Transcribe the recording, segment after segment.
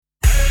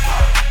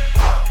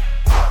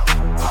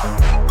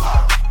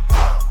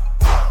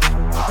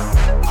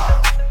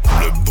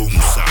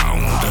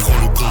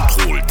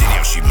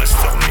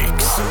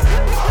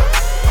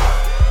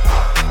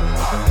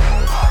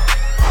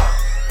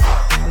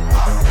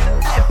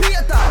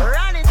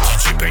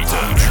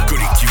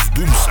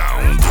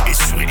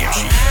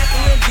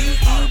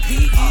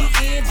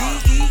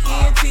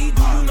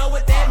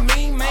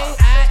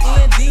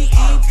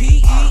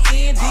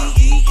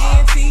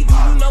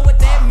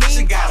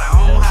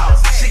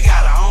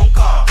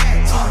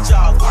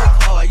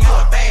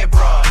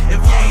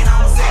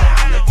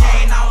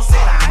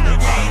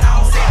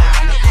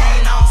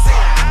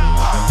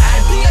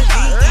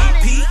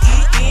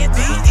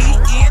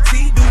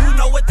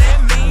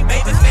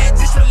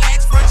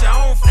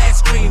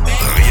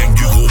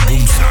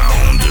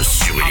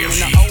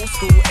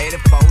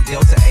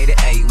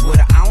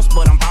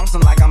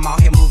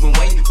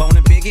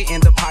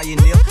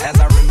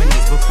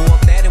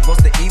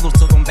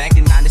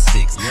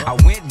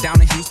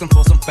asking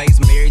for some face.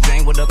 Mary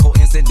Jane with a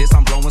coincidence.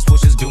 I'm blowing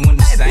switches, doing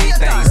the same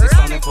thing.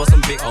 600 for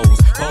some big O's,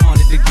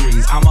 400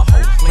 degrees. I'm a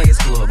hoe, Players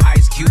Club,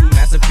 Ice Cube,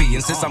 Master P.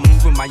 And since I'm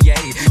moving my yay,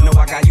 know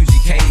I got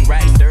UGK,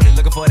 riding dirty,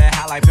 looking for that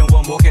high life. And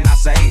what more can I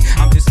say?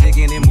 I'm just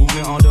sticking and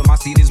moving. Under my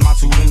seat is my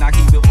tooling. I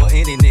keep it for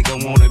any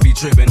nigga wanna be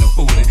tripping or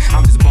fooling.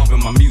 I'm just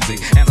bumping my music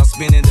as I'm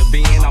spinning the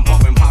bin. I'm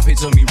bumping pop,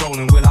 picture me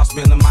rolling without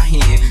spilling my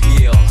hand.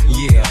 Yeah,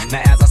 yeah.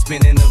 Now as I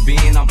spin in the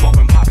bin, I'm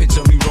bumping pop,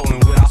 picture me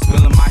rolling without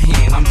spilling my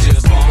hand. I'm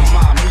just bumping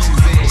my music.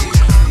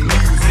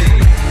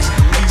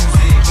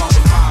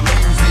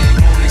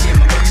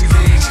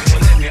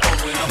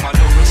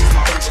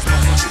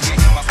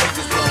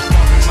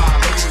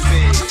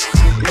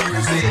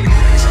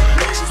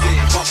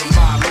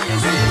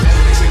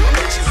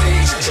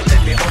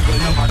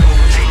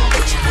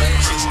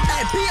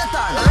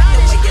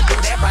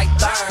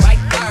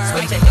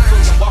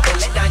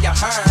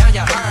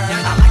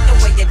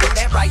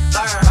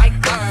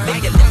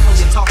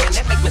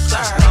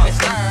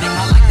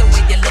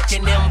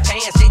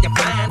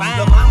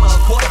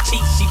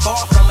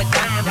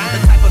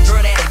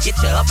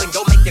 Up and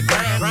go make you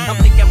grind. I'm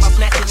thinking about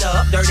snatching her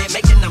up, dirty,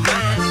 making her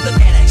mine. Look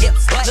at her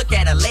hips, look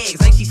at her legs,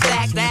 ain't she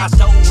stacked? I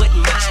so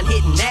wouldn't mind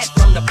hitting that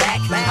from the back.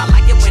 I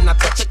like it when I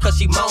touch her cause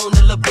she moan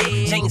a little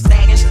bit. Chain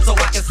sagging so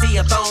I can see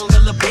her thong a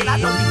little bit. I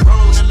know you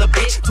grown a little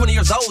bit, 20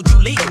 years old, you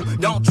legal.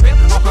 Don't trip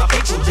off my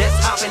people, just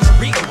hop in the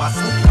Regal. I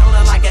swoop on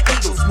her like an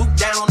eagle, swoop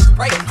down and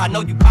spray. I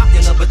know you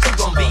popular, but you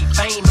gon' be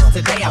famous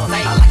today. I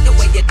say, I like the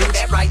way you do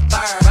that right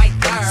there, right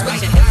there.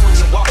 Switch your hips when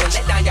you walk and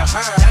let down your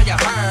hair, down your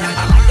hair.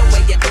 I like the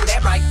way you do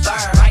that right there.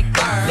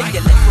 Lick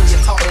your lips when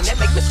you're talking, that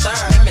make me stir,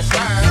 make me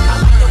stir. I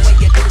like the way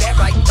you do that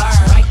right there,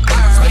 right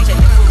there. Switch your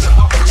hips when you're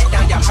walking, let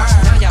down your hair,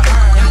 down your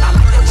hair. I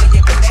like the way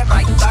you do that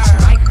right there,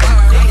 right there.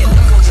 Lick your lips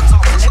when you're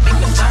talking, that make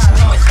me stir, make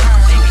me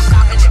stir. She be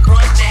shopping at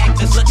front neck,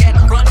 just look at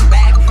her front and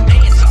back.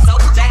 Man, she so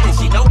stylish,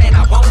 she know that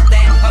I want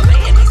that. Her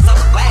man, he's so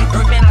black.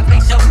 Her man, I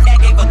think show cat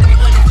gave her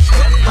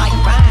 300 like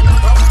mine.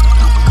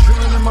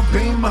 Chilling in my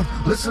Beamer,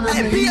 listening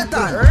to Heaters,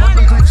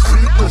 bumping through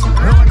sleepers.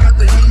 Now I got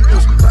the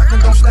heaters, rockin'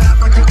 don't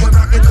stop, I get what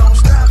rockin' don't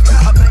stop.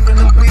 I'm banging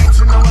them beats,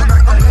 you know I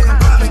like the hip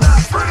hop.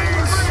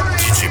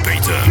 DJ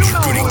Payton du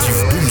collectif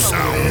Boom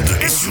Sound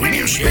est sur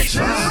Énergie.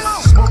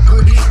 Smoke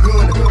good, eat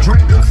good,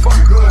 drink good, fuck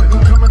good.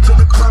 Coming to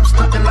the club,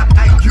 stunting like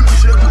you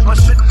should. My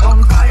shit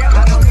on fire,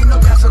 I don't need no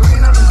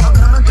gasolina. I'm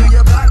coming to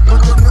your block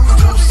with the new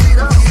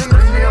two-seater.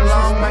 Leave me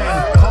alone,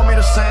 man. Call me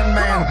the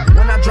Sandman.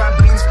 When I drop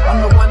beats,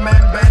 I'm the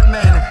one-man band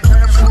man.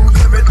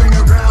 Transfuse everything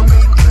around me,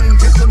 clean,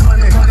 get the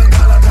money.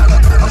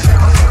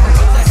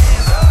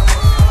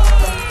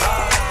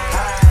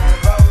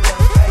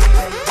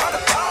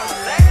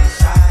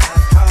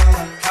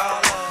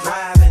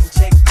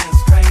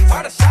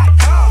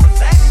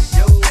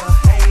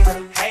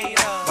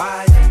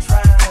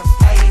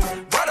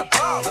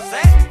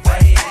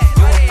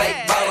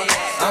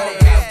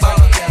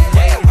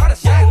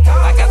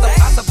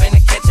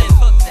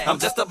 I'm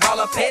just a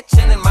baller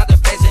pitching in my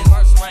division.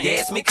 Yeah,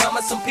 it's me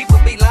coming, some people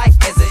be like,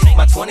 is it?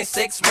 My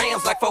 26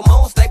 rims, like 4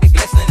 moons, they be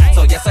glistening.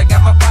 So yes, I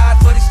got my pride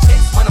for these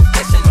chicks when I'm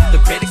fishing. The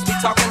critics be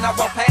talking, I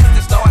walk past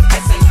and start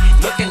hissing.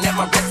 Looking at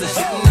my wrist and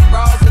shooting the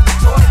bras in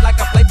Detroit like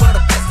I play for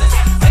the Pistons.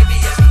 Baby,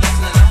 if you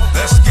listening,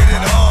 let's get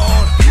it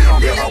on. We don't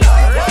give a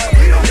what,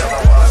 we don't give a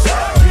what.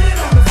 Get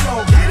it on the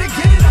floor, get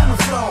it on the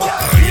floor.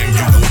 Rien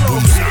que du gros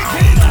Boom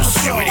Sound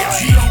sur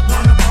Énergie.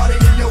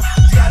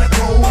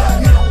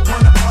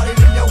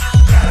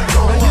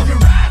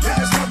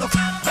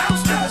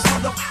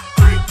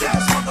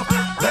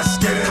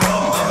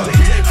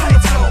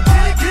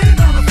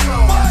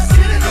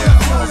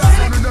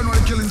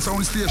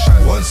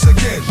 Once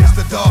again, it's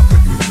the darker,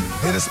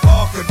 hit a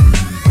sparker,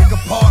 pick a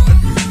partner,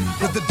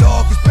 but the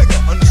dog is bigger,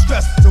 under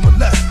stress, doing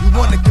less, you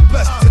wanna get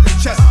blessed to the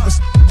chest,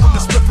 from the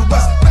split for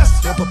west,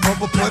 best,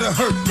 pumper, put a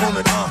hurt on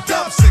it,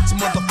 dump 6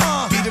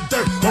 motherfucker, beat the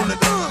dirt on it,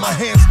 my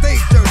hands stay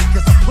dirty,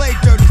 cause I play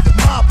dirty the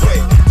mob way,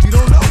 you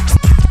don't know,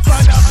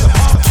 find out the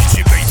hard.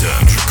 DJ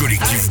Payton du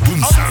collectif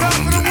Boom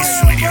Sound est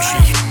sur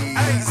Énergie.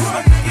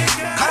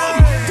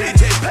 Come,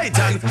 DJ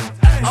Payton,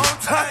 on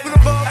top of the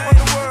ball for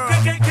the world.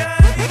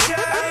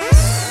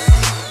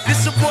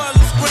 This your boy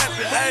Lil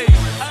Scrappy, hey.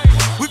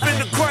 We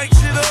finna crank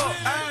shit up.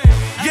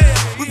 Yeah,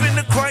 we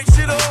finna crank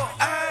shit up.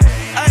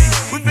 Hey,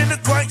 we finna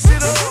crank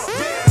shit up.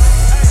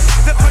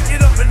 Now crank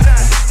it up a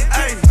notch.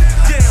 Hey,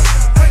 yeah,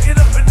 crank it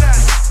up a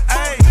notch.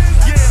 Hey,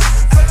 yeah,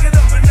 crank it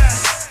up a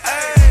notch.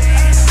 Hey,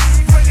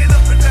 crank it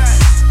up a notch.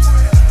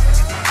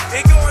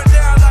 It going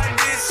down like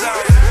this, so.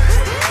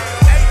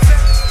 Hey,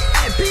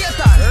 Peter,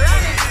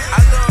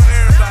 I love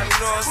everybody, you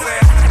know what I'm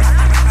saying?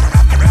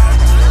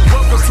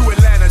 Welcome to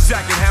Atlanta,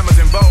 jacking hammers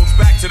and bows.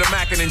 Back to the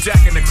mackin' and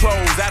jacking the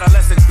clothes.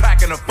 Adolescents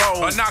packing the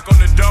foes. A knock on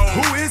the door.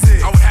 Who is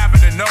it? I would happen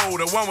to know,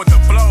 the one with the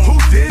flow. Who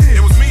did it?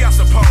 It was me, I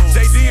suppose.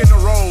 JD in the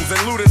rolls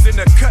and Luda's in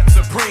the cut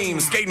supreme.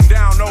 Skating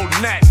down old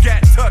Nat,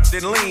 gat tucked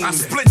and lean. I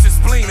split your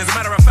spleen, as a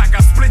matter of fact,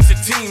 I split your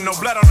team. No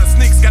blood on the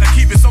sneaks, gotta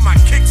keep it so my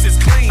kicks is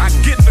clean. I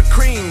get the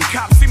cream,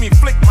 cops see me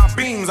flick my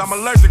beams. I'm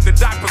allergic to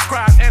doc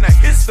prescribed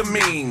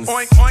antihistamines.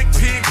 Oink, oink,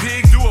 pig,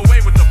 pig, do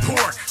away with the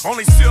pork.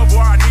 Only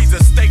silverware needs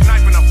a steak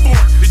knife and a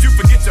fork. Did you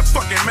forget your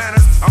fucking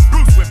manners? I'm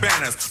Bruce with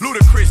banners.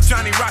 Ludacris,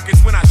 Johnny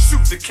Rockets when I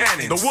shoot the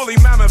cannon. The woolly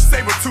mammoth,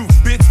 saber-tooth,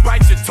 bitch,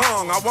 bite your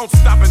tongue. I won't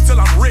stop until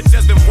I'm rich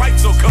as them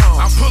whites will come.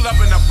 I pull up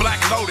in a black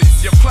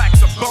Lotus, your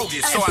plaques are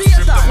bogus. So I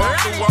strip them off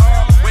the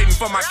wall, waiting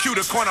for my cue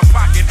to corner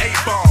pocket 8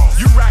 ball.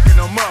 You racking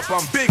them up,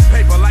 I'm big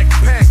paper like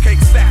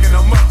pancakes, stacking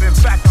them up. In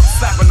fact, I'm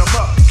slapping them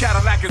up.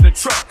 Cadillac is the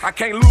truck. I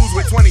can't lose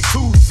with 22,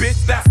 bitch,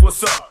 that's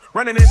what's up.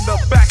 Running in the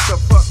back to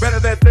fuck, better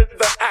than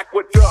the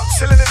aqueduct.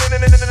 Chillin' in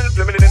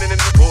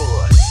the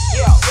board.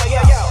 Yo.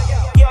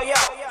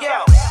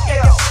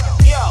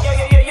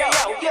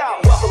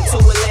 Welcome to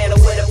Atlanta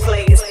where the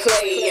players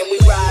play and we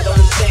ride on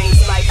things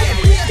like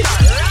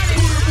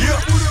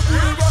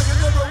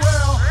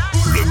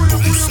Le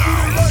Boom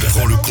Sound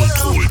prend le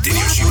contrôle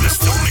d'Energy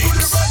Master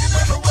Mix.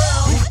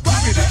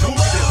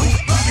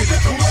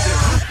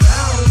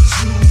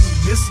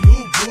 This new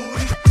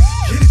booty,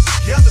 get it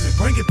together and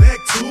bring it back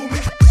to me.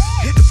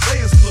 Hit the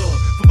Players Club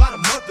for about a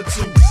month or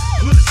two.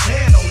 Put a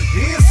tan on it,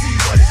 then see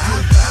what it do.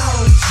 I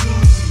found you,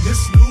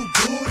 this new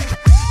booty,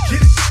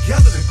 get it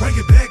together and bring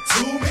it back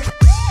to me.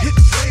 Hit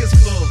the Players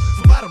Club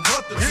for about a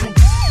month or two.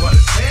 Put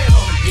a tan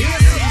on it, then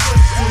see what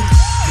it do.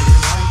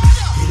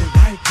 Get it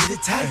right, get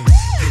it tight.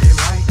 Get it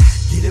right,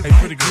 get it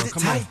right, get it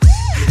tight.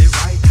 Get it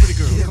right, pretty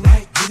girl, get it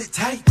right, get it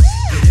tight.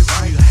 Get it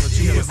right,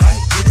 get it right,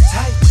 get it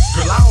tight.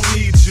 Girl, I don't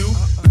need you.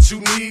 You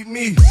need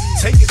me,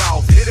 take it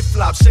off, let it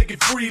flop, shake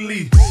it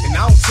freely. And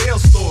I don't tell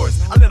stories,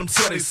 I let them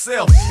tell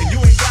theyself. And you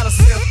ain't gotta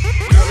sell,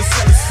 girl, it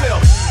sell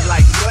itself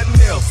like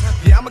nothing else.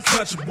 Yeah, I'm a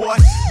country boy,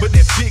 but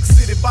that big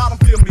city bottom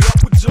fill me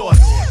up with joy.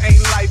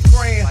 Ain't life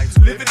grand,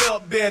 live it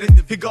up, Betty.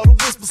 Here go the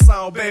whisper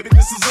sound, baby,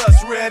 this is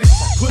us ready.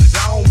 Put it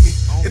on me,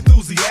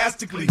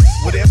 enthusiastically.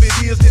 Whatever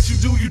it is that you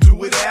do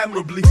it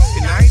admirably.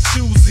 And I ain't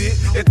choose it,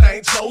 that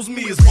thing chose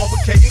me. It's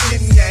mother cake and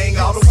yin yang,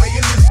 all the way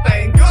in this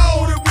thing.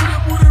 Go!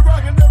 Booty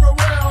rockin'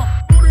 everywhere.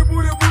 Booty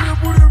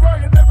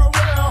rockin'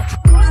 everywhere.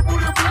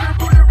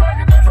 Booty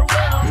rockin'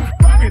 everywhere.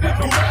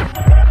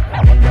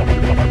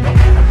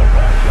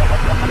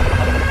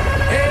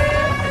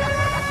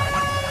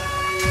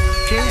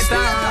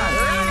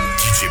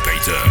 DJ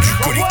Payton du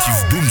collectif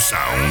Boom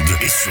Sound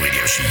est sur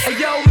Énergie. Hey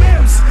yo,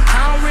 Mims, I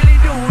don't really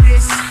do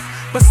this,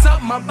 but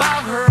something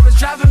about her is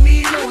driving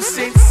me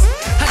nuisance.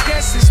 I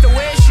guess it's the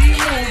way she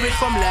move it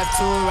from left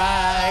to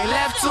right,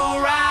 left to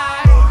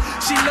right.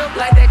 She look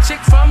like that chick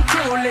from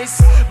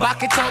Clueless.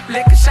 Back it up,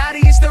 lick a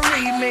shotty, it's the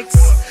remix.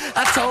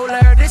 I told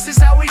her this is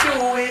how we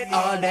do it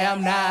all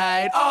damn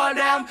night, all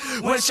damn.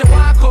 When she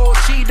walk out,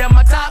 she them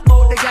a talk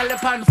about the girl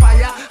upon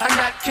fire, and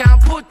that can't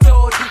put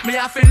out. Me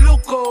have to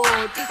look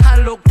out,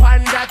 and look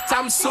pon that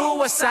I'm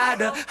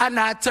suicidal, and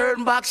I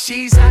turn back,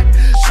 she's hot.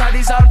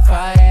 Shotty's on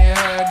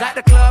fire, got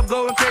the club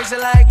going crazy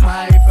like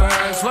my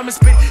first. When me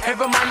spit,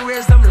 every man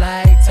wears them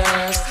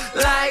lighters,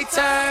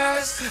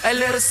 lighters. A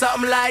little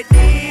something like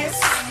this,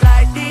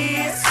 like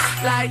this,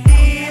 like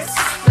this,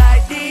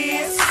 like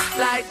this,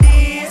 like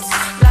this,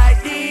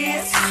 like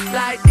this,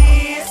 like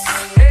this.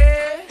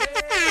 Hey.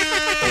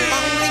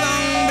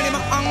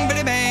 Bang bang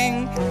bang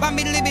bang, bang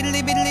biddly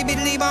biddly biddly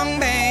biddly bang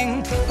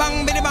bang,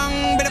 bang biddy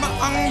bang biddy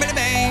bang biddy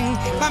bang,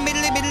 bang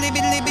biddly biddly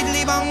biddly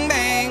biddly bang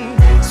bang.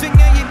 Swing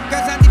your hip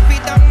 'cause I dip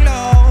it down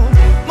low.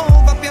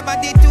 Move up your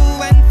body to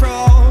and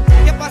fro.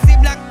 Your pussy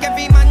black,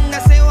 every man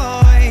that say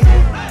oi,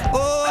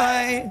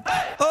 oi,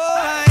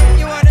 oi.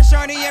 You are the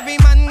shorty every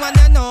man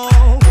wanna know.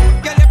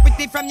 Girl, you're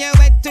pretty from your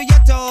head to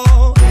your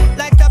toe.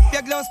 Light up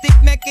your glow stick,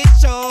 make it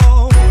show,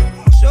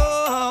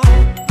 show,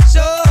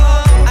 show.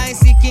 I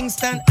see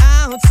Kingston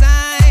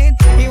outside.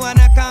 He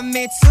wanna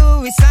commit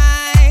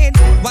suicide.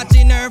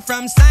 Watching her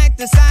from side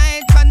to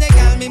side. From the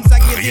girl, Mims are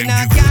getting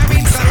a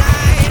carrying for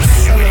life.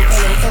 Hello,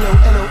 hello,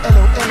 hello,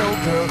 hello, hello,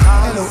 girl.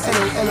 Hello,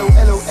 hello, hello,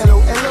 hello, hello,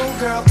 hello,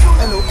 girl.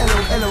 Hello, hello,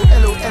 hello,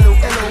 hello, hello,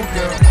 hello,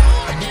 girl.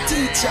 I'm the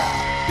teacher,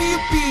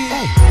 baby.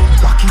 Hey,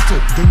 back it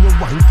up, then you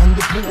wine on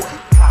the floor.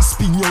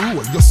 Spin your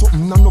roll, you're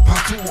something on no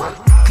patrol.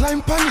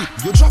 Climb on it,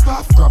 you drop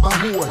off, grab a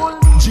hole.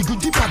 Jiggle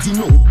the body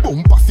now,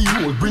 bump off the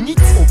roll. Bring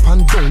it up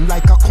and down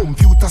like a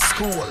computer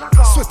scroll.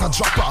 Sweater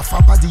drop off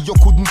a body you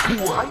couldn't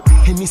cool.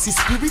 Hennessy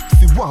spirit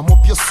fi warm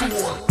up your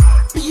soul.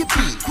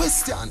 Baby,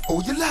 question,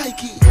 how you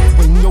like it?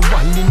 When you're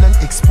whining and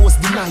expose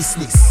the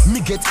niceness, me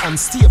get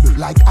unstable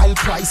like oil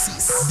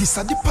prices. This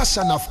are the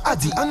passion of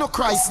Addy and no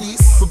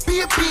crisis. But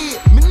baby,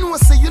 me know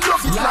say you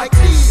love it like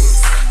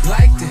this.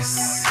 Like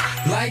this,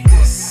 like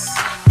this,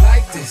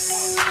 like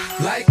this,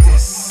 like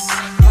this,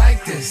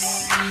 like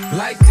this,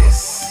 like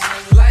this,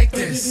 like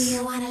this. Baby, do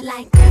you want it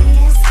like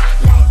this,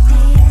 like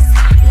this,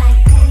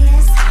 like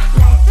this,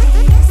 like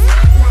this,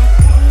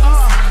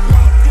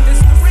 like this,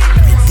 like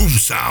this? Boom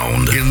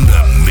Sound in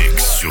the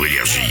mix sur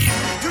Énergie.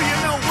 Do you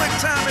know what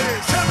time it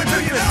is? Tell me, do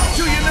you know?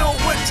 Do you know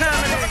what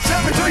time it is?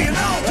 Tell me, do you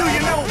know? Do you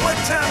know what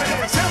time it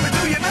is? Tell me,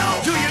 do you know?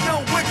 Do you know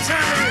what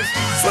time it is?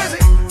 Swizzy,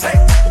 hey,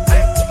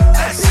 hey,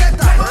 that's it,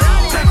 that's it, come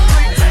on,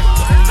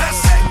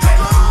 that's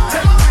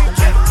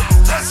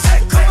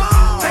it, come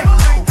on,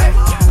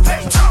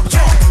 hey, talk,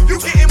 you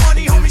getting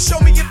money, homie, show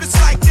me if it's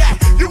like that.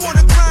 You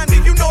wanna grind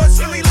and you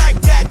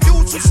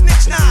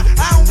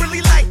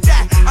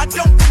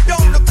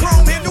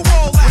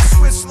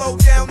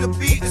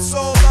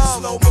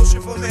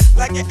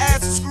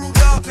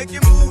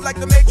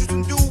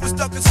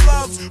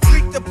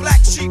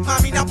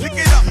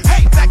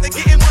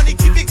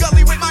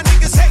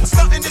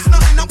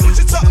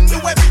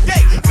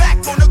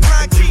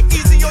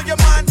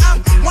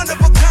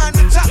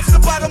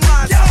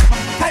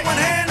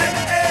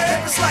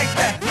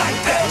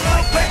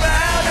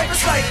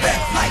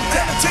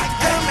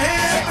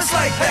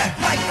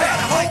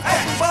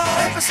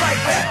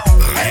like that.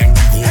 Rien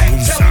que du gros boom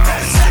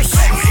sound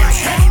sur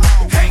Énergie.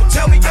 Hey,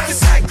 tell me if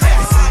it's like that.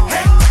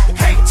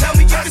 Hey, tell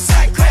me if it's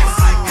like that.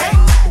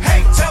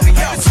 Hey, tell me if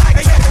it's like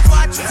that. Hey, yo,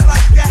 watch it's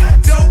like that.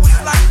 Dough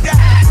is like that.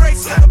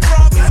 Brace of the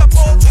Bronx, I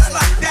fall just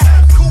like that.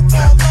 Coop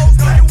all lows,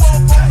 know you all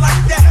go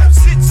like that.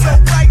 Sit so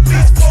right,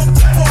 please fall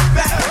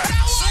back.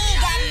 She ain't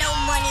got no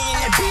money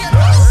in the bank.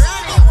 She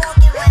be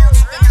walking around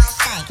looking all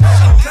stank.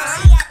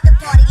 She at the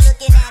party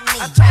looking at me.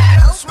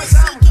 Hoping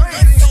she can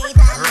get saved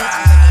by me.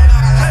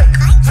 I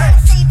ain't tryna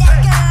save that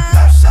girl.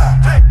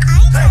 I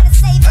ain't tryna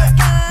save that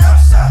girl.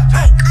 I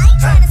ain't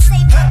tryna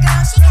save that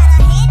girl. She got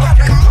her hand up, but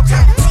I ain't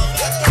tryna save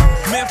that girl.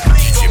 Man,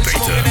 please don't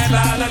smoking that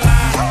la la la.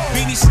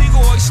 Beanie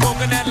Siegel always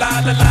smoking that la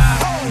la la.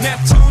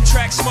 Neptune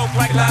track smoke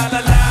like la la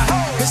la.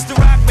 It's the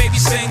rock baby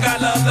sing I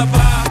love the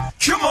bar.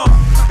 Come on,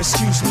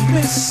 excuse me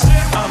miss,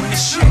 I'm the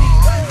shit.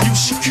 You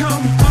should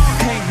come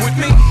hang with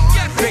me,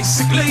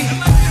 basically.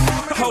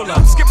 Hold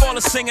up, skip all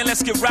the singing,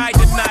 let's get right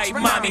tonight,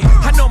 mommy.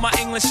 I know my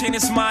English ain't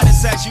as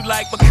modest as you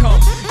like, but come,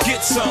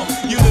 get some,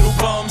 you little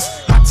bums.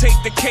 I take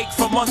the cake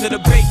from under the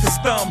baker's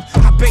thumb.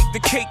 I bake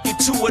the cake, get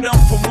two of them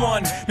for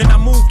one. Then I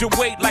move the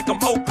weight like I'm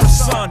Oprah's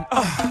son.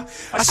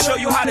 I show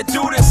you how to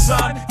do this,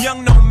 son.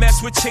 Young no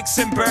mess with chicks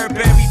in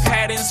Burberry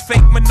patterns.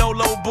 Fake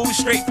Manolo boo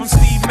straight from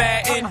Steve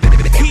Madden.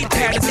 He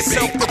patterns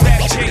himself with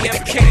that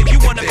JFK. You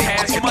wanna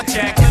pass with my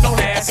jack, little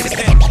ass.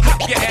 Then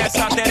hop your ass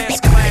out that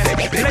S-Class.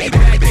 Lay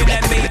back in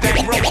that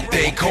Maybach road.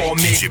 They call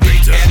me DJ Big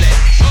Peter. LA,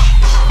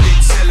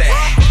 Big Silly,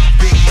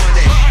 Big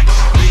Money,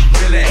 Big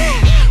Billy.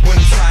 When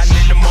I'm sliding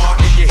in the mall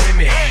and you hear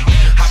me,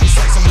 I be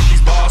slicing with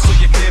these bars so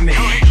you feel me.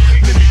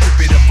 Let me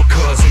rip it up for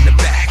cuz in the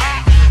back.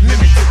 Let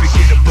me flip it,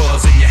 get a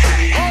buzz in your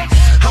hat.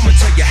 I'ma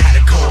tell you how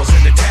to cause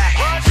an attack.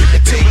 The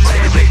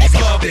Timberland ladies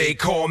love, they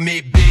call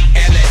me Big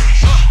LA,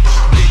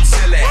 Big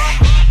Silly,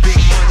 Big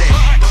Money,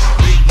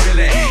 Big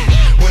Billy.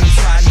 When I'm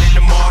sliding in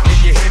the mall and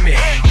you hear me,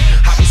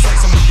 I be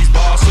slicing with these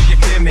bars so you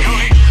feel me.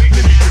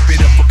 Let me rip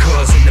it up for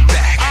cuz in the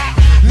back.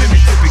 Let me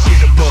flip it,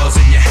 get a buzz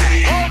in your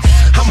hat.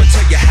 I'ma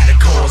tell you how to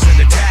cause an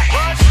attack.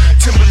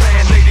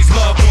 Timberland ladies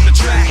love on the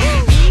track.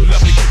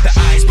 Love to get the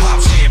ice pop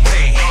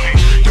champagne.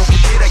 Don't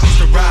forget I used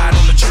to ride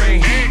on the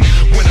train.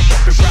 When I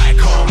pop it right,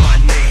 call my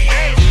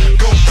name.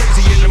 Go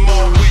crazy in the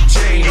mall with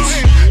James.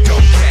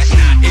 Don't cat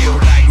not ill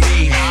like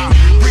me.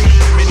 Bring the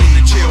women in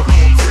the jail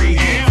for free.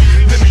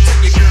 Let me tell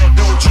you, girl,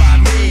 don't try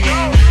me.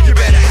 You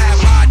better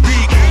have ID,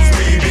 cause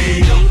we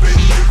be up in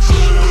the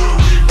club.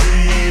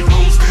 We be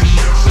posting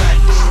the back.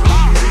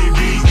 We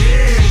be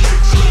in the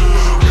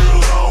club.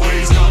 Girls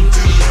always come to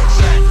the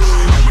back.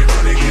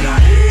 Everybody get our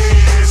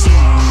heads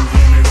swung.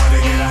 Everybody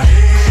get our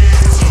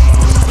heads swung.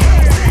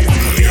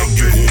 Rien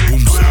que du gros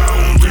boom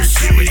sound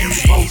sur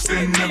Énergie.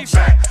 In the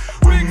back,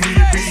 when we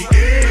be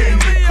in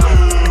the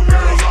club,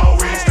 girls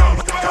always come.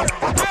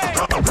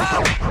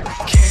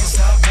 Can't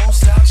stop, won't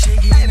stop,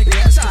 shaking in the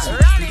gas.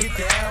 We get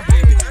down,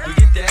 baby, we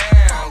get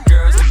down.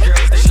 Girls and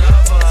girls, they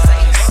love us.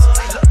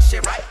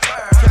 Shit right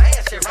there,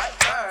 shit right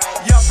there.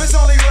 Yup, it's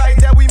only right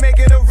that we make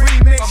it a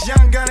remix.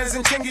 Young Gunners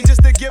and Chingy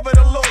just to give it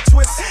a little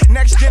twist.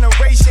 Next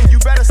generation, you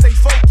better stay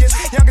focused.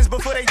 Youngest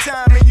before they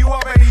time, and you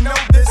already know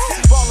this.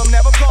 Ball them,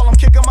 never call them,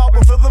 kick them out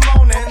before the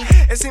morning.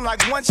 It seems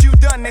like once you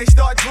done, they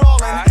start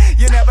drawling.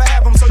 You never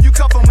have them, so you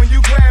cuff them when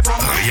you grab them.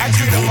 I Rien que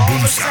treat du them gros all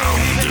boom the same, sound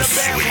even the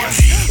sur bad ones.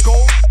 Énergie.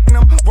 Gold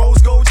them,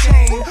 rose gold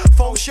chain,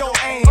 full show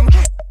aim.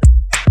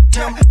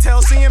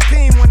 Tell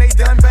CMP when they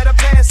done, better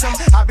pass them.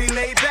 I be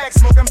laid back,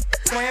 smoking,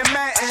 playing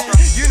Madden.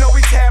 You know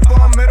we tap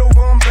on middle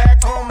room,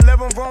 back room,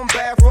 living room,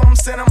 bathroom,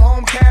 send them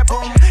home, cab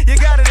them. You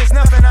got it, it's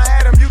nothing, I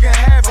had them, you can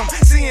have them.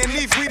 Seeing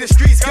Leaf, we the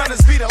streets,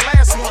 Gunners be the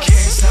last one.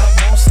 Can't stop,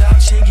 won't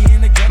stop, shaking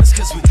in the Gunners,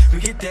 cause we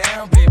get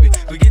down, baby,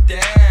 we get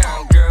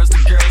down. Girls,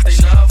 the girls, they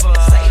love us.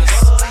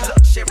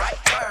 Shit right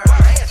there,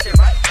 shit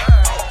right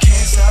there.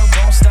 Can't stop,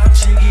 won't stop,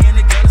 shaking in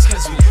the Gunners,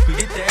 cause we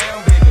get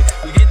down, baby,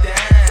 we get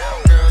down.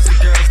 Girls, the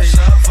girls, they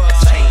love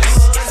us.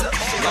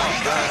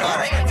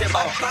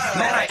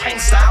 Man, I can't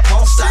stop,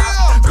 won't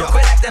stop. Girl,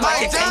 quit acting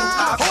like you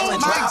can't stop.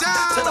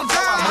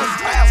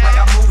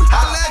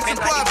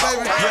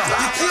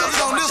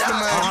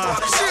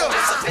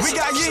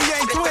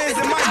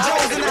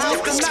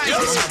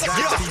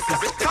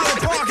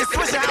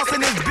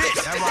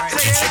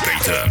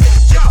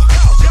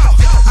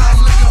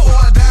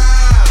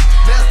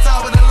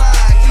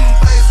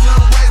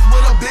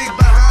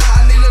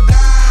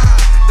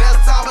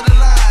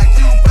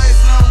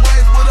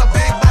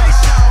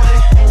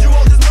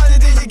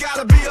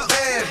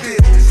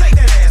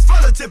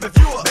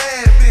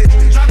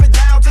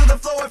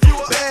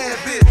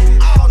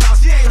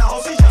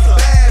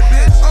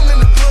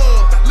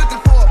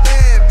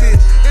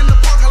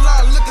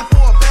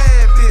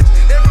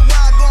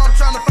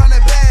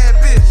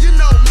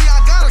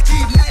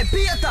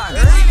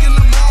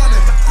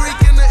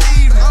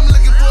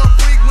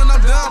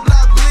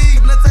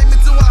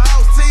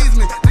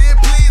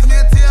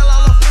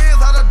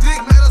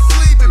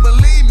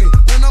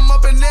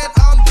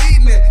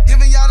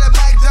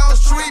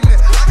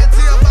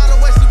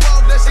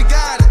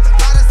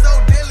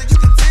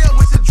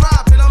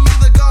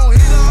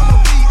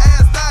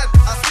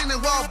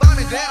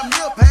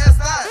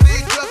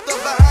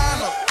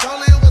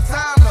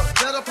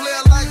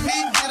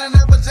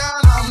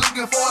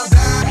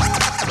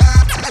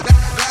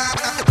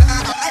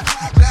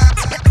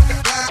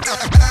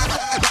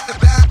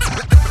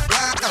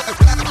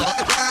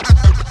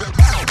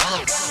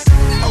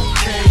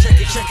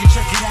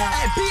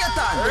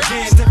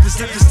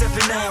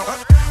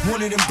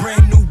 wanted them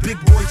brand new big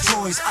boy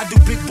toys. I do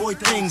big boy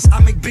things,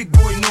 I make big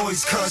boy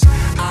noise. Cause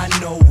I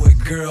know what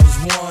girls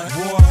want.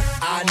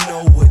 I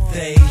know what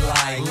they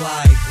like.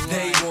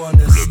 They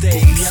wanna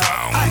stay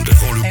up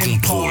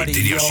and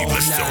party all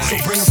night. So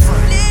bring a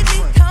friend. Let me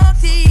talk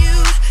to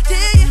you,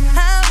 tell you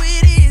how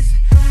it is.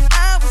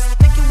 I was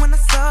thinking when I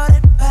saw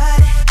that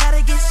body,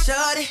 gotta get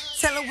shorty.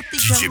 Tell her what the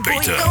young boy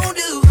gon'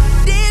 do.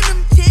 Damn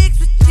them chicks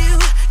with you,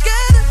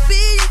 gotta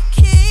be your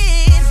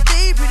kin.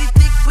 Stay pretty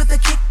thick with a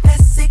kick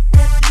that's sick,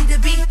 that need to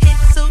be hit.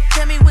 So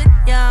tell me what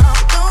y'all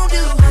gon'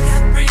 do. I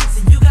got friends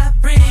and you got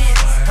friends.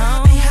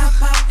 They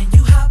hop out and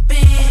you hop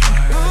in.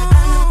 I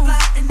look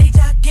fly and they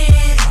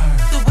jogging.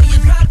 The way you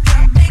drop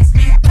makes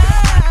me pop.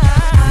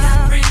 I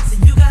got friends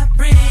and you got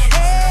friends.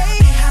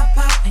 They hop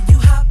out and you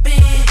hop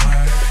in.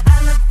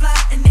 I look fly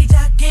and they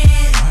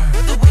jogging.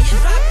 The way you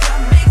drop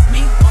makes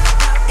me want to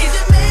stop. Is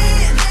your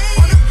man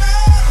on the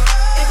floor?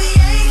 If he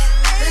ain't,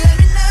 let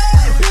me know.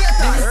 Let me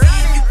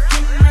see if you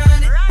can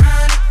run it.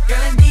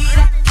 Girl, I need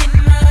I can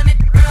run it.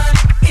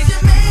 Is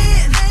your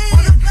man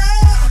on the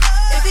floor?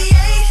 If he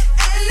ain't,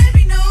 let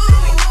me know.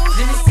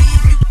 Let me see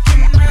if you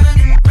can run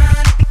it.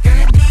 Girl,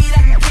 I need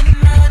I can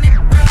run it.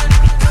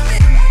 Come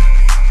in.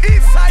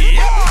 Eastside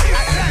boy,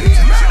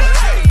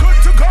 good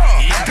to go.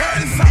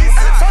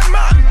 Elephant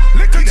man,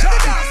 little John,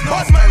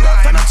 boss my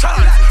rock and a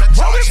chance.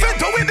 What we fit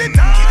to with the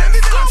dance?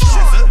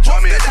 What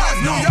me dance?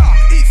 New York,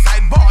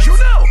 Eastside boy, you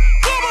know.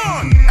 Come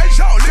on, hey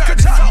yo, little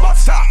John,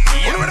 Buster.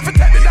 You ready for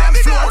take the dance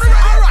floor?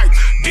 Alright,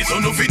 this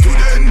one no fit to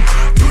them,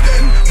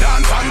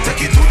 dance and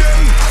take it to them.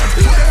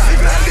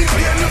 Signal the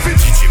plane, no fit.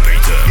 DJ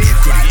Peter, du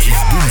collectif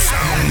Boom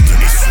Sound,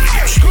 les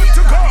sous Good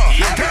to go.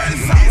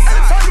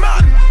 Elephant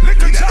man,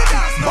 little John,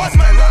 boss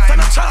my rock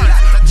and a chance.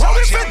 What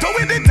we fit to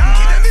with the dance?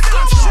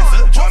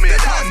 What me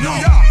dance? New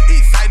York,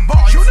 Eastside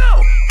boy, you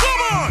know.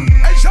 Come on,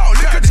 hey yo,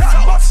 little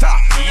John, Buster.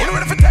 You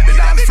ready for take the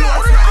dance floor?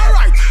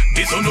 Alright,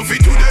 this one no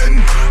fit to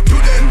them,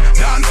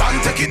 dance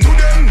and take it to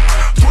them.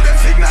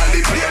 Signal the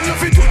plane, no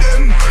fit to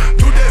them,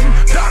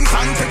 dance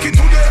and take it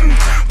to them.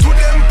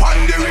 Pon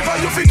the river,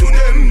 you fit to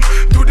them,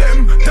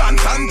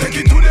 dance and take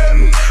it to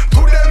them.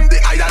 The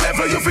higher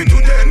level, you fit to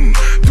them,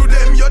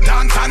 you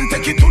dance and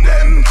take it to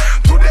them.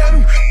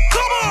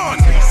 Come on.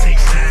 3,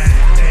 6, 9,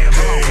 damn,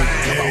 come on.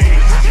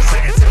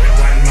 Sing it to me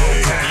one more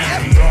time.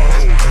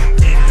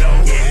 Get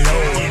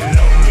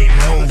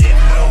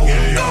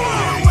low.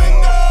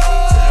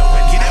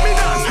 Give me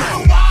dance now.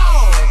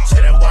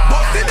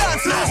 Bust the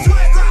dance now.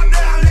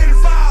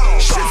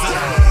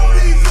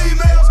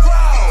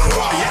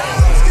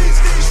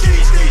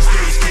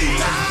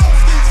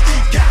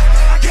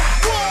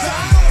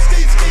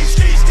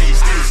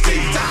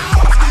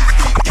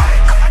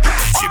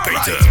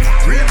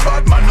 Real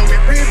bad man, no we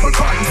people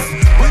fans.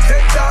 We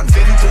take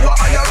dancing to a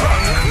higher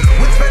rank.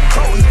 We spend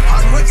pound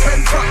and we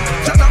spend franc.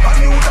 Jonathan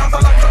New dance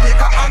like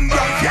Jamaica and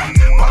Blanc. Yeah,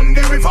 on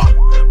the river,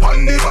 on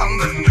the bank.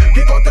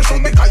 Kick out the shoe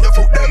because your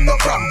foot them no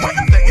cramp. When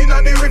they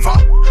inna the river,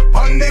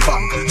 on the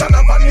bank.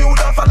 Jonathan New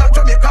dance like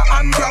Jamaica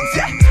and Blanc.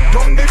 Yeah,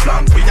 down the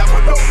flank, we a go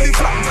down the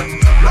flank.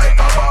 Like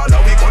a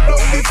baller, we go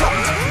down the flank.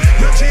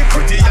 You cheap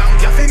pretty young,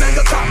 you see now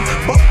your tongue.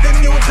 But the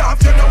new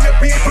dance, you know where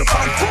people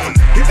can phone.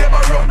 Give them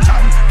a run,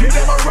 John. Give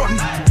them a run.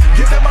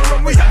 Give them a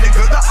run, we and the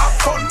girls that have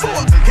fun.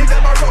 Give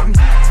them a run,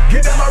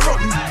 give them a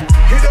run.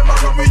 Give them a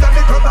run, we and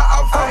the girls that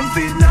have fun. I've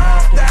seen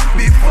love dance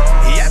before,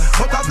 yeah,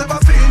 but I've never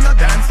seen a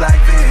dance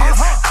like this.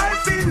 I've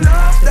seen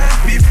love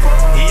dance before,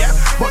 yeah,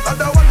 but I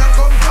don't wanna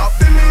come top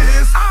the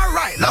list.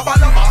 Alright, lava,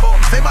 boom,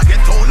 say my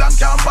get tall and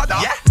can't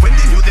bother. Yeah, when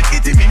the music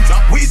hit him in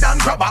drop, we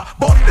dance grabber.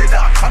 Bust the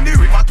dance from the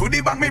river to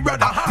the bank, me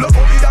brother. Look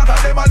how the dance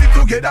and them a live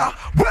together.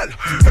 Well,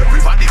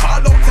 everybody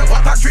fall out, say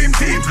what a dream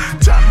team.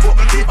 John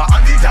Bubble Keeper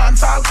and the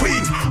dancehall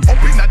queen. Up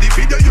in the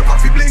video, you can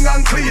feel bling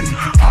and clean.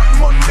 Hot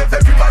Mondays,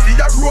 everybody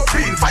a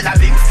roping. Fire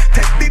links,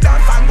 take the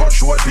dance and go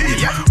show team.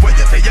 Yeah. When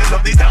you say you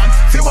love the dance,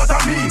 see what I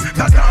mean.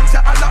 The dance,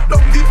 you lock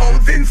down the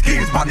housing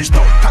scheme. Spanish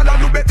town,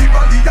 Calalu, Betty,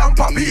 Valley, and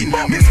Papine.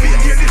 Miss Faye,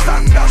 hear the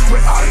song, dash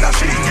where all the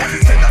sheen.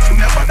 Say that you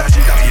never dash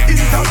it, that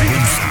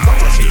intervene. But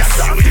when she a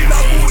dance, in a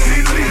booty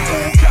lean.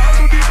 Who can't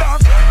do the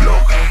dance?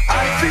 Look,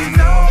 I've seen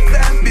love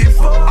dance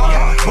before,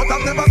 but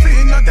I've never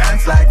seen a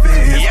dance like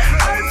this.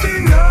 I've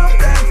seen love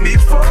dance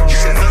before,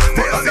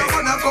 but I don't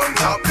wanna come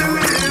top the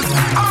list.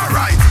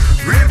 Alright,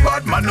 real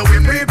bad man, no we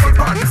people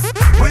pants.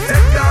 We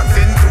take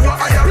dancing to a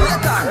higher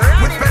rank.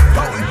 We spend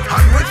pound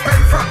and we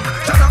spend franc.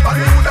 Jonathan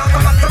New dance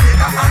like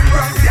Jamaica and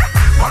Blanc.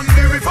 Yeah, on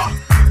the river,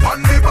 on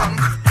the bank.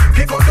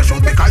 Kick out the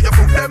shoes because you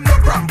put them no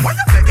cramp.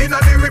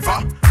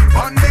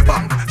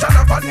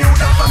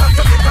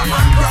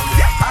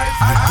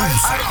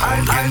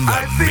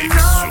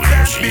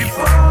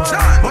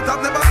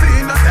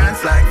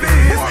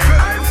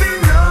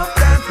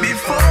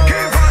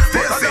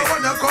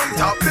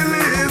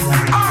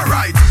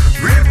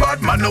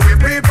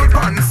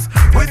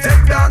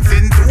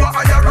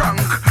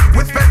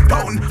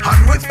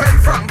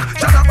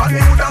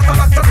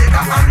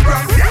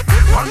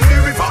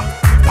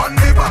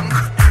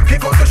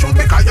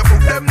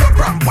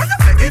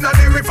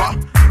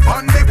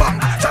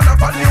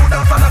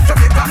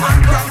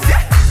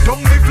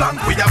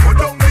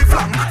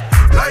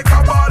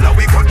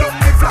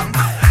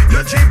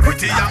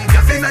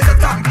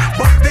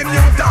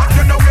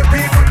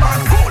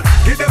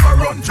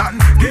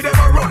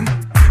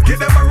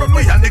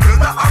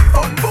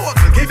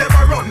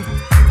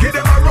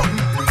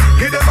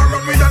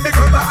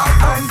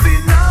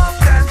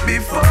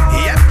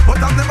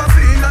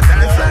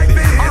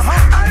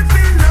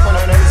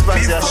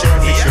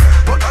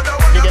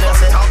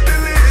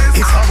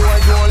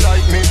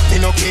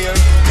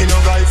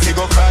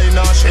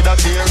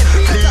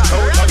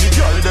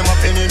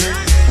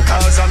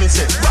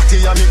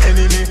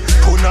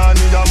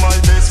 Punani are my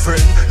best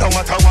friend. No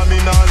matter what me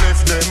nah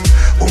left them.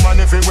 Woman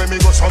everywhere me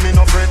go so me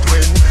no fret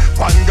when.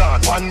 One gun,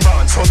 one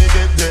band, so me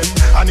get them.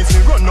 And if me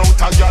run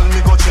out a gal,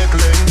 me go check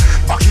them.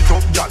 Back it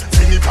up gal,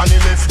 fling it on the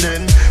left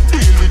then.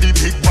 Deal with the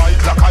big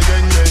bike like a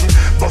yen.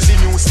 Bossy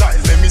new style,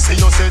 let me see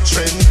you set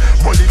trend.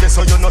 Bully this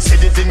so you no see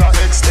the thing a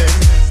extend.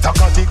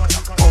 Takatik,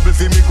 bubble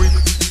fi me quick.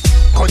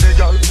 Cause the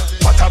gal,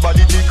 what a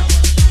body tick.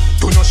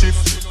 Do no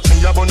shift,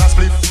 me a bun a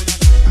split.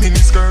 Mini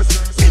skirt,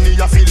 mini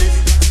a feel it.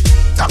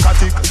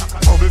 Takatik,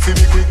 bubble fi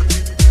me quick.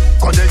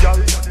 Cause the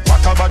gal,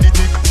 what a body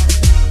tick.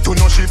 Do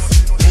no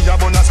shift, me a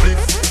bun a split.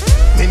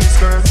 Mini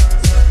skirt.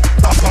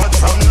 Apart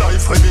from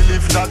life, we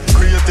believe that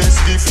greatest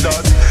gift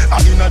that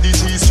I inna the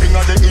G-string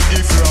of the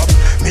gift rap.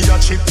 Me a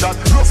chip that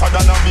rougher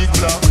than a big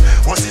block.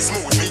 Was it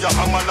smooth? Me a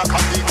hammer like a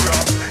big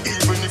rap.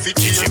 Even if it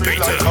tear me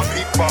like a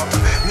big bag.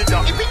 Me a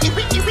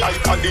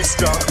like a disc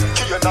jack.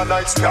 Key and a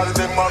night spell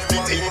them have the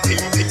ting.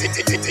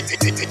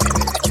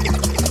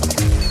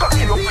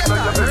 Cocky up inna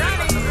your belly.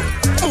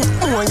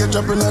 When you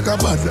jumping like a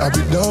bad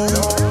habit down.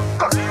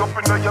 Cocky up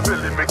inna your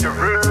belly, make it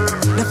real.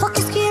 The fuck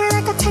is scary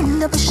like a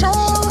 10 of a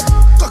show.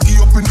 Cocky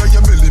up inna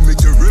your belly,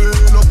 make you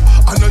rain up.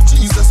 I know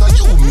Jesus, I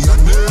you me a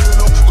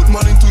nail up. Good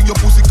morning to your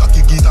pussy,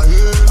 cocky get a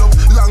hail up.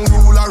 Long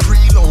rule I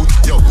reload,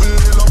 you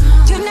wheel up.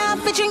 You know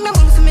if you drink the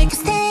money for make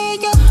you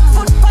stay up.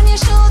 Foot on your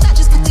shoulder,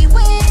 just put the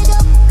weight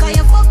up. Cause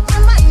you fuck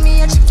remind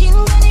me of chicken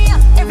gunny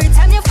up. Every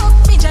time you fuck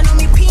me, you know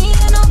me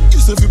peeing up.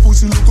 You say if your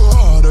pussy look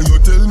harder, you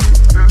tell me.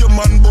 Your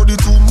man body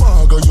too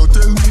mager, you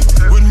tell me.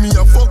 When me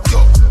a fuck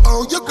you,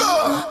 how you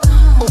go?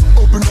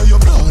 Up inna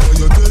your bladder,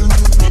 you tell me.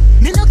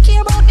 Me no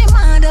care about the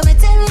mother, me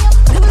tell you.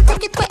 Me will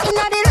take it wet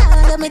inna the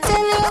ladder, me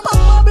tell you. Pop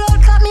my blood,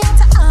 cut me out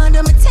to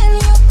under, me tell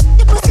you.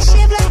 The pussy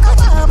shaped like a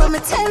barber, me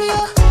tell you.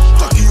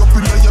 Cocky up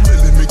inna your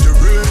belly, make you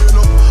rain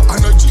up. I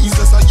know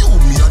Jesus, I you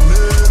me a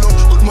nail up.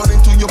 Good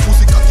morning to your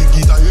pussy, cocky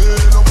get a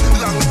hail up.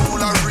 Long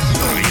rule I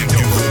reload.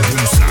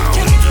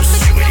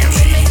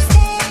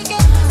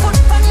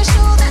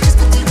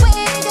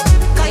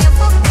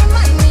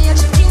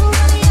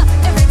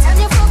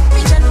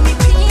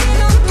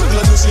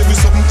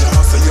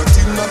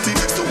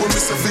 So when me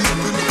say feel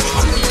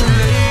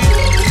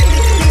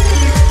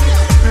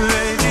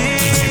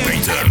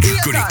Du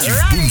collectif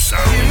Boom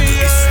Sound.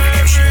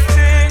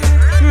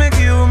 Make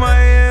you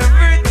my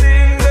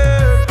everything,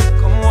 girl.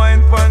 Come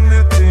wine pon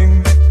the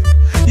thing.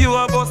 You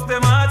a bust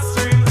them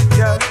heartstrings,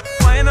 girl.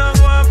 Wine and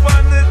go up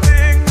on the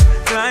thing.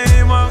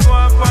 Climb and go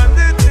up on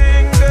the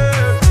thing,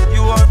 girl.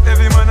 You want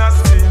every man a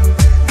spin.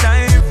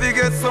 Time to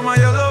get some of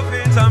your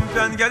loving.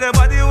 Champion, get your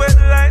body wet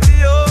like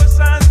the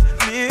ocean.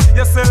 Me,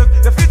 yourself,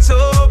 the fit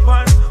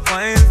open.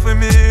 Wine for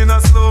me in a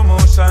slow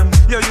motion.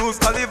 You use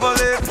olive oil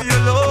for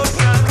your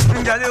lotion.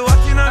 Girl, you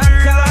walking on me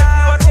real life.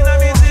 You walking on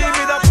me deep.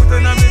 Me da put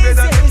on me bed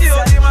and take you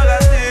out the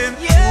magazine.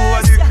 You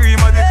are the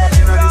cream of the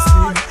coffee and the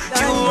steam.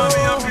 You want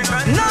me up in the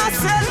no,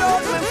 say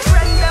love my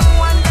friend. Them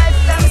one life,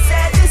 them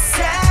say the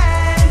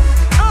same.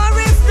 Or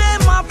if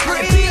them a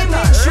pray,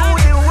 make sure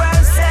the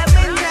world say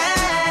me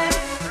name.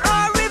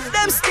 Or if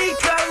them stick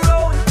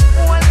around,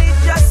 only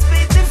just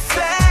be the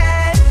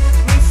fan.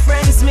 Me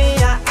friends, me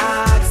a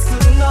ask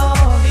to know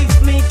if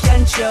me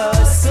can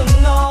trust to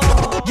know.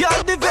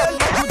 You're the veil,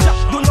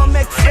 do not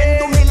make friend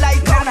do me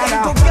like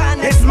no.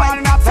 It's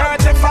man not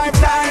 35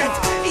 times.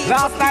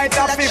 Last night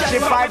at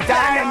 55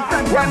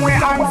 times. When we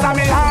answer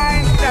me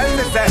line, tell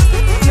me say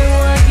me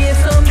want get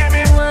some,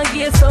 me want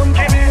get some,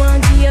 me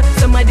want get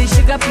somebody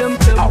sugar plum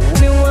plum.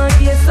 Me want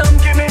get some,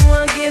 me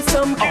want get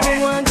some,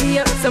 me want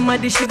get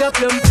somebody sugar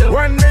plum plum.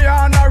 when me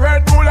on a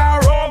Red Bull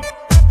and rum,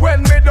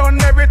 when me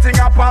done everything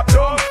I pop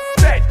down.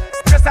 Dead,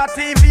 just a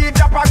TV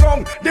drop a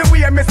gun. The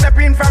way me step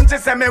in from she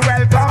say me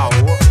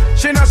welcome.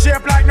 She no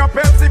shape like no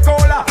Pepsi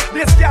Cola.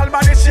 This girl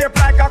body shape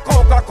like a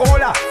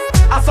Coca-Cola.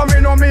 I saw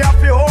me know me have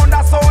to own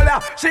a solar.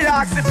 She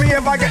asks if me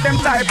ever get them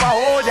type of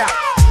holder.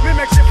 Me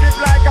make she flip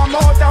like a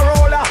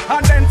Motorola,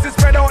 and then she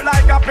spread out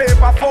like a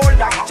paper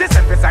folder. She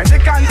said beside the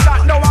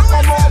contract, now I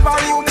come over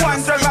room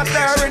 112 and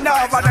tearing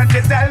over. Then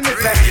she tell me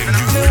say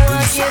me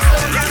want get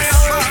some, me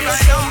want get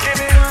some, me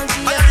want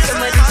get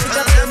somebody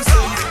sugar plum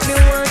plum. Me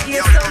want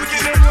get some,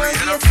 me want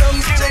get some,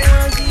 me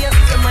want get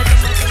somebody.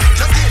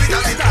 just keep it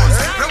as it was.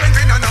 No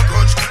envy, no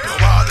grudge. No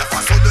all of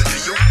us hold the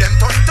youth, them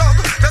turn tug.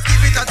 Just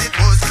keep it as it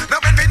was. No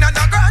envy, no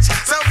grudge.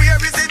 So where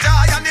is the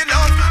joy and the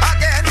love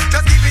again?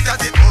 Just keep it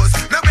as it was.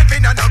 No envy,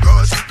 no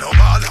grudge. No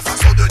all of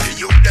us hold the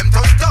youth, them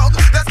turn tug.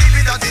 Just keep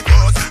it as it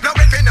was. No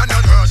envy, no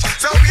grudge.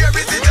 So where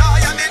is the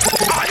joy and the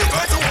love? All you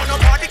girls who wanna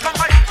party, come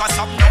party. 'Cause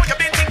some know you've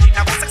been thinking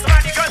about sex,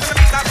 money, girls, to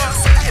be like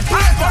us.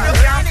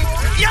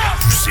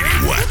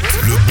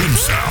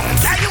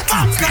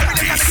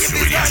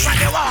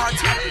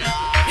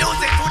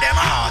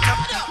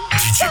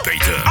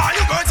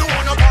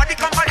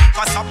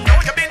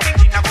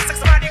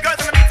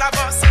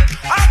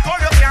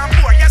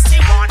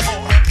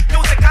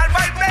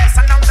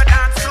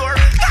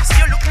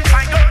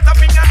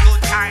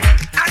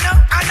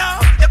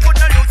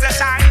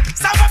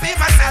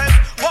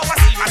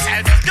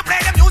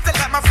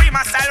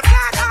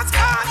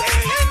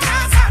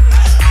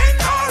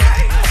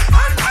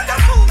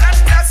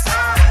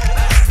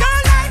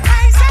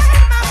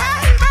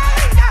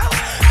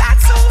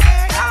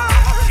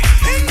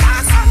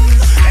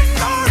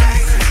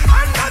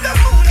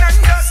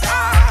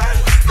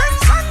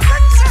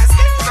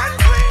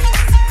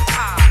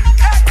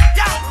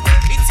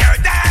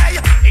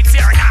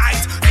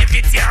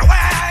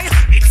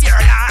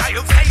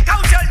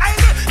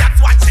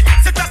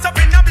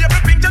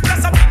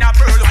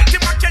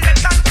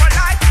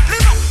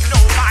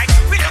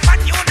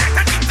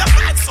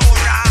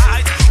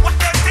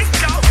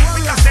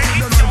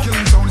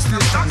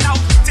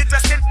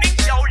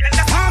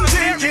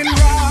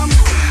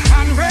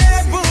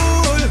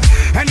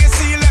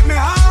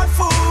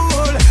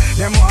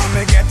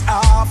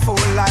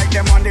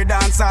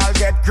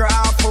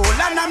 full.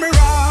 And I'm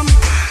rum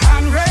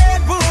and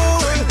Red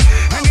Bull.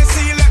 And you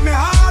see, let me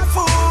heart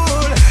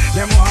full.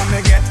 Them want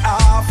me get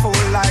awful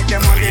like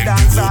them on the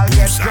dance, I'll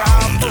get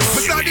grappled.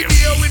 But not the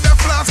beer with the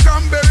flask,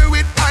 cranberry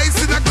with ice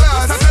in a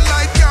glass. And the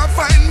light can't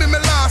find me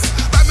last.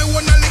 Buy me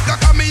one a liquor,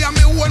 cause me and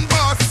me one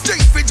boss.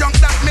 Drink for junk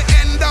that me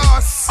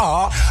endorse.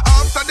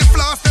 After the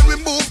flask, then we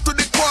move to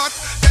the quart.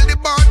 Tell the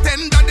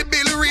bartender the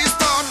bill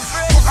restart.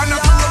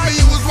 Coconut rum me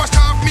use, wash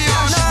off me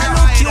ash.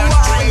 Look you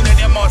out,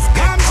 you must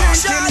get caught.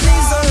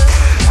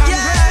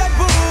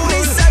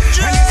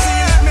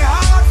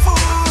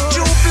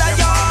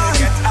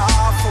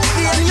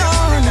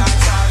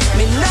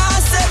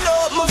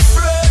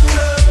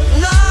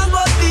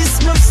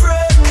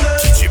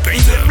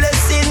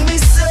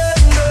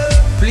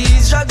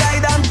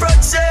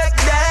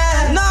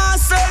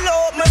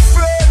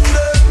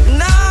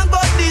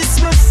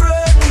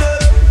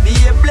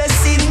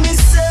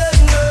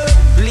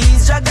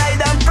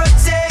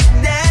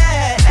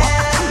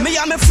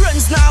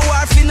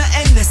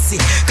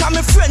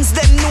 Friends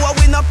them know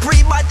we no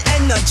pre-bad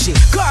energy.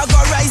 Cargo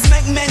rise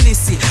make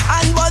menacey.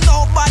 And burn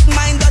out bad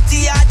mind,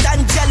 dirty heart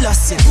and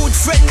jealousy. Good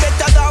friend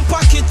better than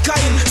pocket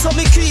kind. So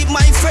me keep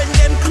my friend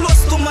them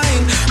close to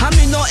mine. And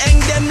me no hang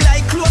them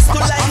like close to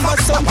line.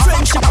 But some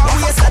friendship a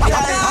waste of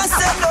time.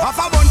 Half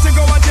a bunch to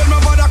go and jail,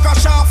 my brother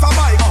crash off a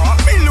bike.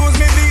 Me lose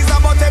me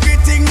visa but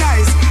everything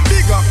nice.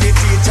 Big up the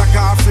teacher,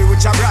 car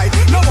future bright.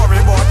 No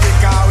worry about the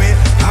car way.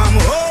 I'm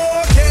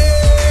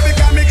okay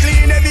because me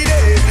clean every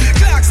day.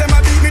 Clocks them a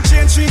beat me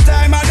change 3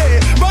 times a day.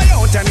 Buy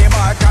out any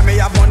bar, cause me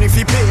have money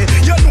fi pay.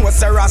 You know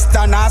it's a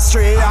Rasta not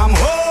stray. I'm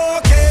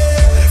okay.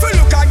 If you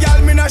look a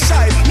girl, me no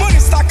shy. Money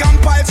stack and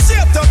pipe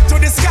straight up to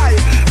the sky.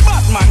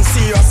 Batman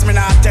serious, me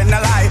not tell no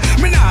lie.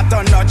 Me not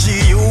done no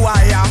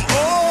GUI. I'm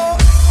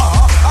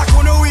I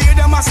couldn't wait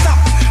them a stop.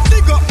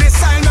 Dig up the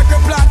sign, make you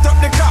plant up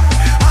the crop.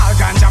 All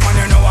ganja man,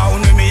 you know how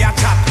me a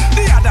chat.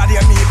 The other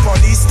day me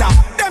police stop.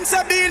 Them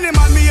say Beanie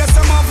Man, me yes,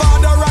 some of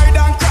the ride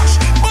and crash.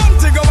 Bound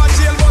to go to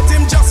jail, but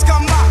him just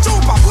come back.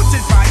 Chupa put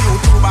it by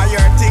YouTube, by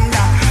your thing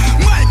that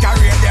my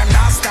career them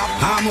not stop.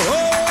 I'm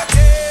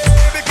okay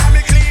because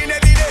me clean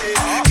every day.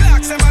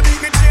 Clocks them a beat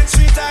me change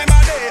 3 times a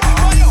day.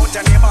 Buy out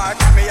any bar,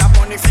 cause me have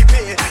money fi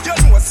pay. You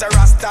know it's a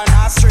Rasta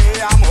not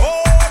stray. I'm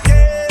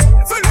okay.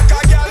 So look a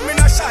girl, me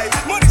no shy.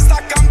 Money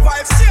stack and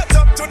pipe straight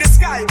up to the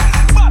sky.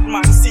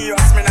 Batman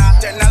serious, me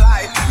not tell no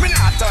lie. Me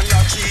not turn no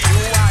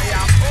GUI.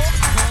 I'm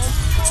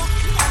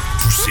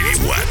Poussez les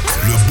watts,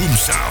 le boom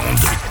sound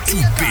fait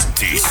tout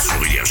péter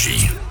sur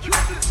Énergie.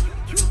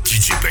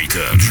 DJ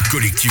Payton du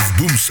collectif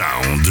Boom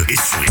Sound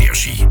est sur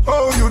Énergie.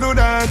 Oh, you do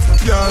that,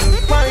 girl.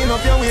 Wind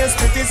up your waist,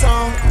 pretty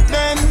song.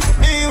 Then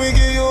me will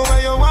give you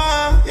what you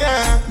want,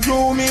 yeah.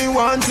 You me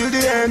want till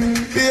the end,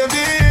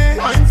 baby.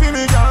 Wine for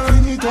me, girl,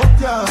 bring it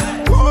up,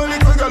 yeah. Oh,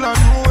 little girl, I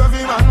do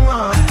every man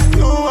want.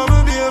 You are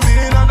my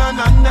baby, na na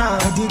na na.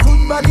 The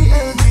good body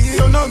healthy,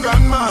 you're no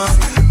grandma.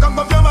 Come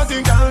up your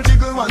body, girl,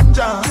 jiggle one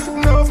jar.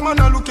 Enough man,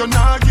 I look you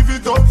now, give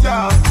it up,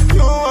 yeah.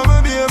 You are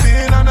my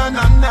baby, na na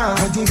na na.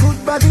 The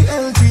good body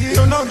healthy,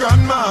 you're no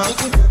grandma.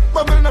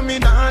 Bubble na me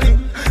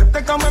darling.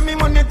 Take away me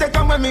money, take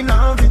away me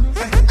loving.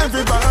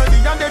 Everybody,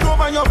 and they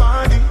over your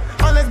body.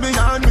 And let's be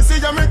honest, me see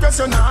you make us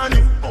your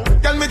nanny.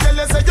 Tell me, tell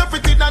you, say you're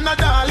pretty than a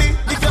dolly.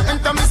 If you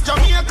enter Miss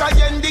Jamaica,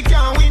 Yendi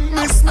can't win.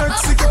 Miss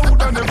Mexico,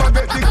 would I never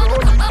get the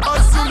glory.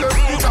 As you left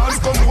the chance,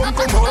 come home,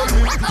 come hold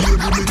me. You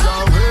do me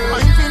can't wait.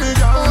 I'm feeling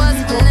down,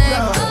 me top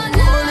down.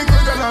 Holy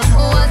girl, I'm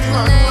holding.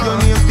 Your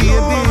name,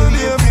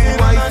 baby,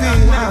 wifey.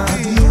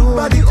 You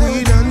are the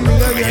queen and me,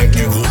 I get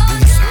you.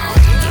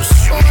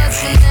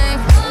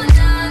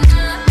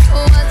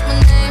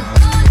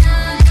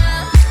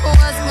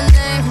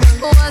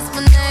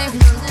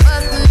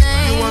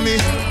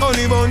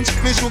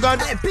 Me sugar,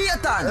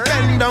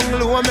 bend down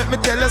low and make me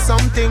tell you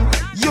something.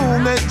 You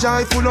make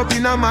joy full up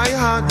in my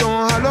heart.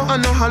 Don't hollow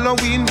and no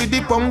Halloween with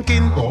the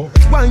pumpkin.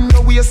 Wine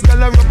your waist,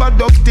 girl, a rubber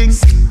duck thing.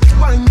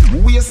 Wine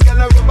your waist,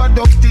 girl, a rubber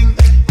duck thing.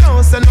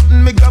 Don't say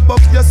nothing, me grab up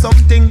you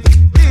something.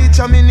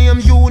 Teacher me name,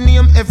 you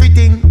name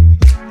everything.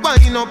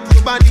 Wine up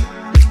your body,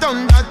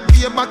 turn that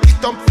way, back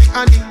it up for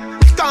Andy.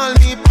 Call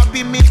me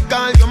papi, me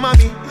call you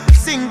mommy.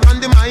 Sing on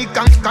the mic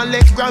and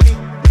collect Grammy.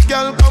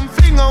 Girl, come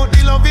fling out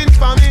the loving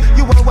for me.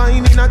 You are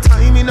wine in a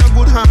time in a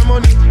good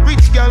harmony.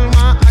 Rich girl,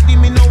 ma, addy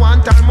me no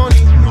want her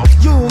money.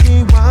 You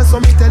me want, so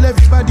me tell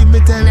everybody,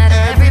 me tell not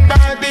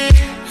everybody.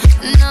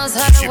 Knows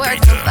how to work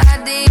the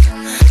body,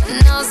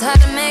 knows how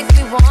to make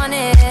me want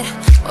it.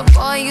 But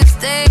boy, you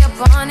stay up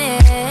on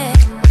it.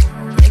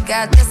 You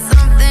got this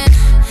something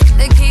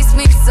that keeps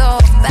me so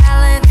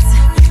balanced.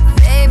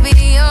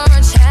 Baby, you're a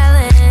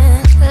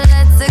challenge.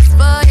 Let's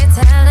explore your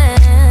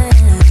talent.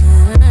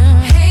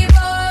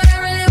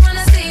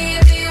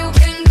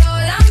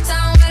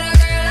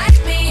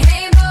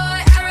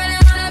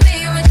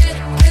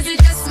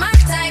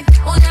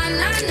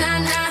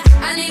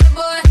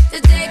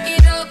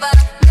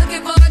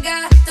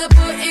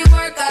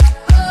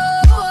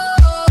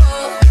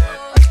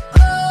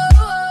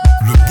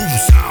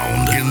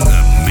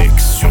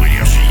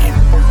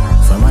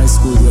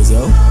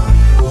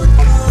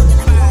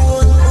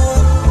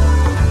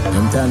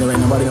 down the way,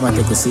 nobody gonna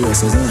take you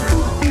serious, isn't it?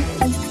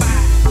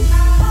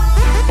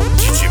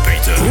 DJ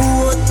Payton.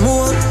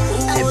 More.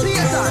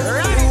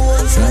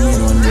 Show me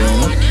one day.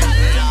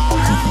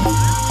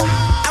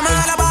 I'm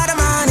all about the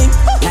money.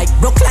 Like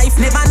broke life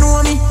never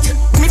know me.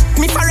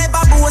 Me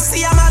forever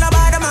bossy. I'm all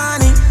about the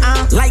money.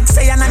 Like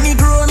say I'm a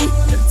Negro me.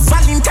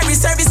 Voluntary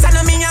service and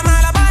me. I'm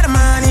all about the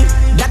money.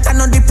 That I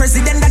know the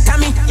president that I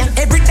me.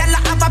 Every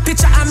dollar have a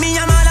picture of me.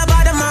 I'm all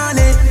about the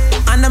money.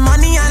 And the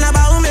money all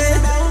about me.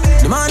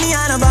 The money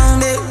all about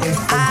me.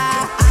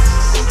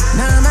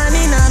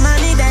 No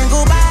money, then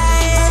go buy.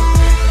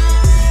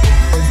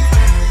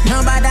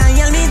 Nobody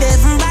yell me, they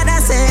from bad I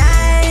say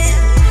aye.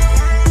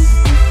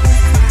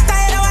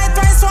 Tired of white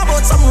rice, what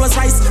about some Rolls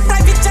Royce?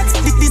 Private jets,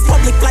 these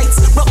public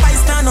flights. Broke by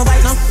stand no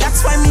right now.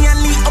 That's why me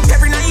and Lee up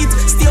every night.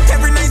 Stay up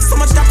every night, so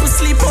much that we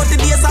sleep out the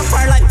days of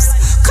our lives.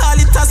 Call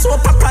it a so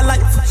proper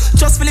life.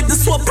 Just live the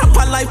so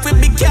proper life with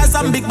big cars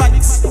and big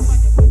bikes.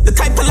 The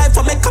type of life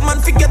I make a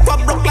man forget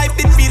what broke life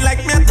did feel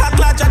like. Me a talk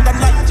larger than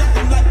life.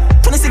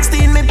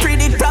 2016 me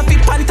predict profit,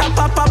 panta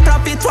papa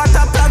profit, what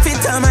a profit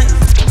am I?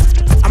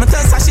 I'ma tell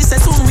her she said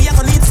soon we are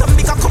gonna need some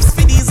bigger cups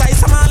for these eyes.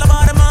 I'm all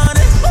about the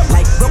money.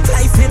 Like broke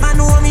life never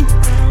know me.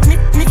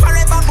 Me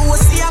forever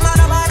bossy, I'm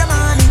all about the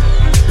money.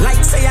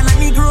 Like say I'm a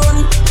Negro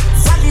me.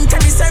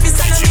 Voluntary service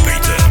and I'm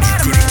all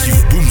about the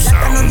money.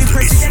 That I know the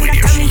president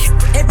that I me.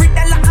 Every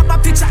dollar have a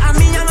picture of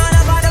me, I'm all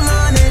about the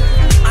money.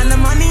 And the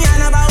money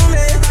all about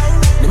me.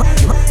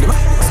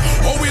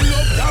 Oh, we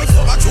love dance,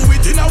 so much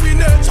it in our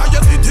nature.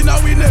 Yes, it in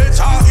our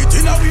nature. It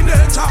in our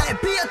nature. Hey,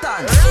 Peter.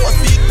 So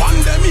speak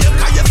pandemic.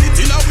 Yes, it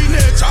in our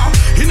nature.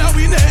 In our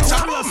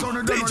nature.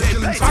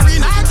 DJ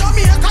Farina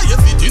Jamaica.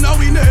 Yes, it in our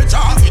nature.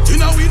 It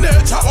in our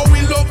nature. Oh, we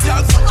love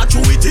dance, so much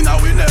it in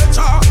our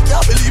nature.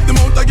 Can't believe the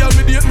amount of girl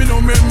me date. Me no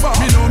member.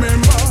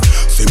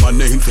 Say my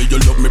name, say you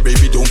love me,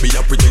 baby. Don't be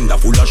a pretender.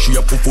 Full of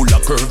shape, full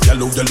of curve.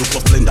 Yellow, you look so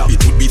slender. It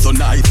would be so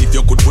nice if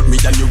you could put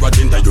me on your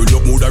agenda. You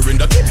love mood or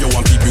render. Keep you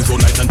and keep you so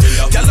nice and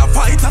tender. Girl a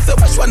fight, I say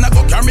which one I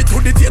go carry me to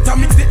the theater.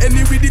 Mix the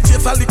enemy with the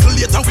chase. A little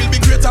later will be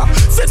greater.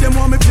 Say them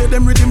want me play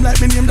them rhythm like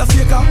me name the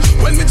faker.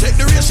 When me take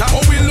the ratio,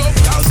 oh we love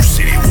girls.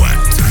 C'est les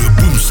watts, le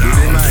boom sound.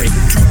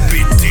 Tout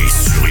pété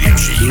sur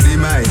Énergie. Do the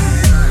mind.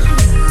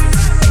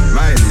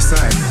 Miley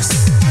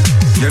Cyrus.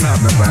 You're not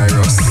the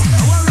virus.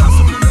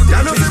 You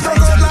know you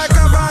broke out like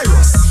a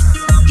virus.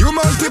 You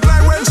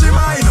multiply when she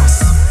minus.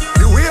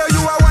 The way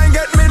you are wine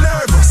get me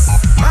nervous.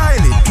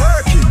 Miley,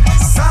 Perkin,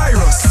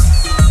 Cyrus.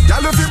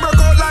 You know you broke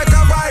out like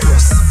a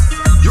virus.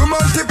 You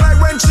multiply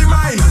when she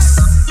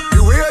minus. The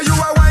way you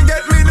are wine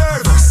get me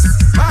nervous.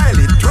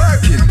 Miley,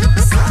 Perkin,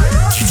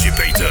 Cyrus. DJ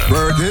Payton.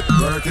 Work it,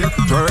 work it,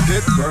 work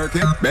it, work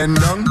it.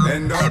 Bend down,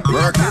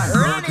 work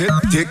it.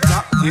 Tick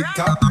tock, tick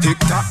tock, tick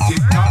tock,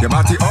 tick tock. Your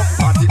body up,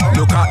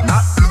 look at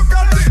that.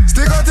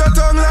 Stick out your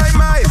tongue like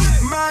Miley.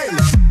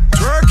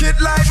 Twerk it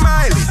like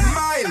Miley.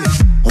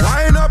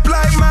 Wind up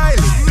like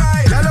Miley.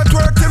 Y'all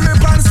twerk till me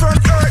pants front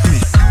hurt me.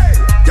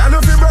 Y'all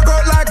if you broke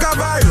out like a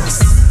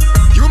virus.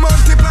 You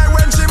multiply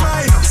when she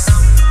minus.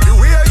 The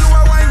way you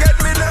are wine get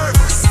me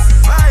nervous.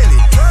 Miley,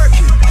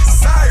 Perkin,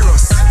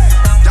 Cyrus.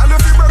 Y'all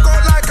if you broke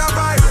out like a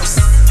virus.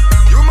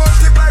 You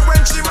multiply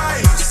when she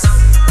minus.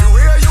 The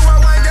way you are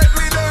wine get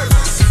me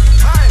nervous.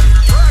 Miley,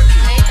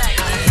 Perkin.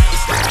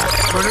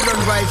 But you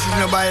don't buy it,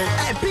 nobody.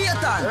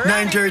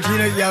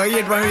 9:13, yeah,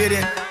 8 one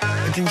reading.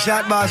 I think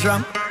shot boss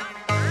ram.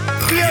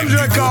 Claims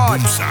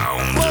record.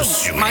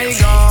 My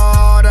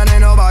God, and they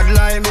no bad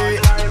like me.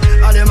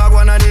 And them a go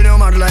and they no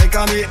mad like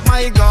me.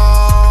 My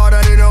God,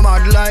 and they no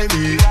mad like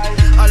me.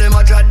 And them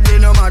a chat, they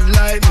no mad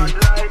like me.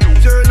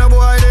 Certain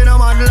boy, they no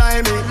mad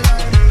like me.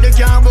 They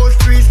can't boast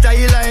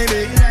freestyle like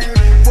me.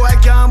 Boy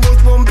can't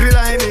boast bumpy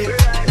like me.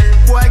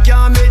 Boy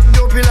can't make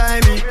dopey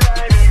like me.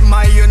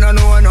 My, you don't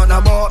know nothing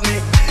about me.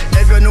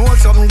 If you know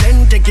something,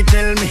 then take it,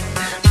 tell me.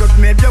 Just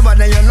make your bad,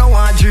 then you know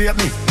want to drape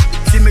me.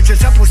 See me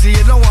just a pussy,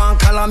 you don't want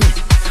to color me.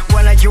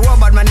 Well, like you a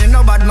bad man, you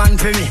no bad man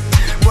for me.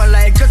 Well,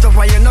 like you tough,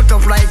 you not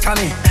tough like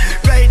me.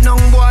 Right now,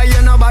 boy,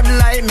 you no bad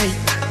like me.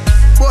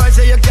 Boy,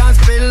 say you can't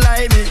spell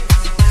like me.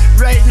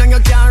 Right now, you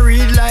can't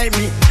read like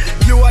me.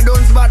 You a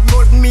don't spot,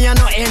 but me a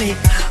no any.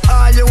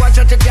 All you watch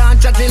out, you can't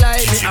chat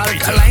like me.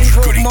 Alkaline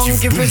folk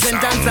monkey for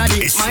sentence of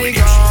it. My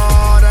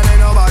God, and they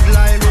no bad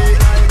like me.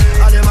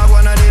 And them a go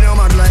and they no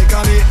mad like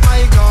me.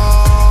 My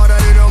God,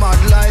 and they no mad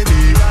like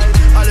me.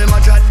 And them a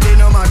chat, they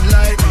no mad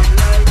like me.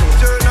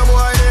 Certain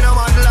boy, they no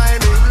mad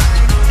like me.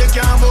 They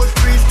can't boast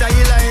freestyle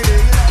like me.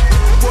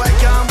 Boy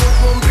can't boast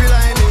bumpy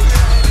like me.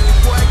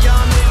 Boy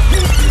can't make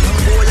me.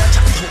 Boy, I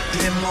chat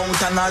them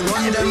out and I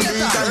run them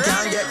big and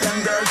can't get them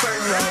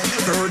girlfriend right.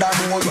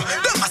 Furthermore,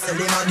 them a say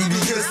them a the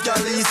biggest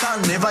girl in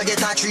and never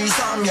get a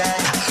threesome yet.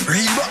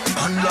 Reebok,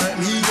 unlike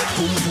me, get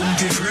pum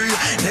free.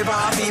 Never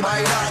happy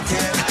by that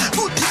yet.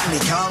 But me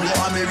can't go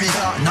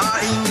America, nor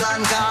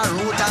England, car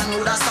route and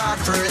would a start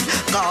first.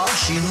 Cause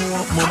she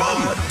know my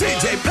mom.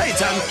 DJ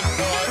Payton.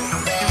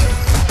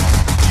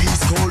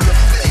 She's cold,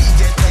 play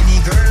get any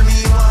girl me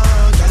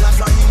want. Girl a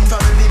flying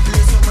from every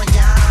place so I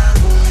can't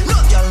go. No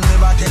girl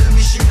never tell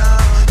me she nah.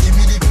 Give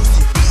me the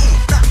pussy,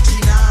 that she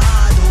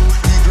nah do.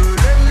 The girl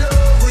them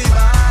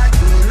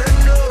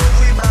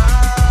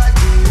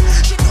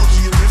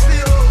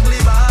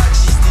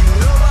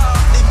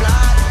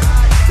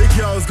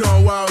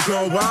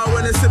gone wild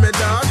when they see me,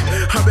 dog.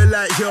 I be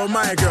like, yo,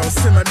 my girl,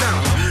 simmer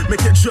down.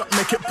 Make it drop,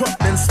 make it pop,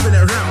 then spin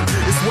it round.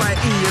 It's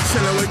YE, you're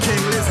chillin' with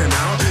King Lizzy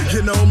now.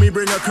 You know me,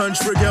 bring a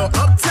country girl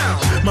uptown.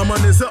 My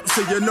money's up,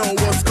 so you know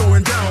what's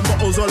going down.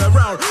 Bottles all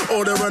around,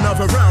 order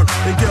another round.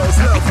 The girls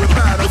love with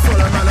bad, I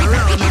follow man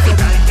around.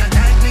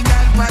 Tight me,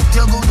 girl, pat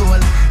your good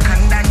hole.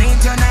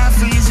 Underneath you not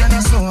freeze, you no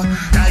snow.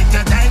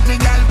 Tight me,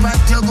 girl,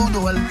 pat your good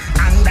hole.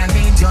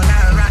 Underneath you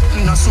not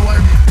rotten, no sore.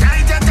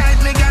 Tight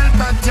me, girl,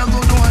 pat your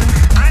good hole.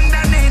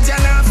 Underneath you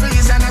not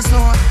freeze, you no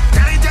snow.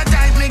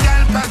 Tight me,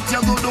 girl, pat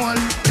your good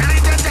hole.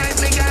 Tight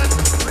me, girl.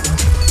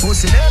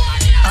 Pussy there,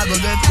 I go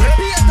get grip.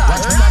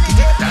 Watch me back it,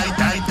 tight.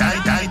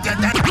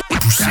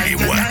 Poussez les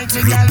watts,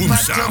 le boom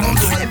sound,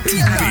 tout pété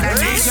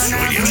sur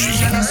Énergie.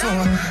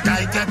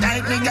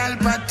 Tight me, girl,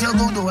 pat your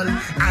good hole.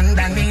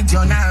 Underneath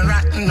you not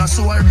rotten, no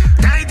sore.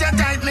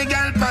 Tight me,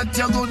 girl, pat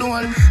your good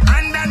hole.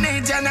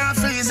 Underneath you not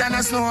freeze and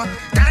no snow.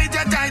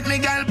 Tight me,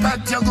 girl,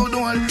 pat your good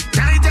hole.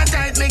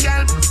 Tight me,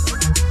 girl.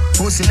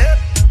 Pussy lip,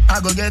 I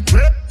go get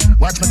grip.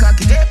 Watch me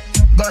cocky dip,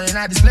 going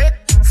at the split.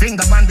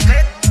 Finger on the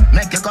clip,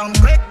 make you come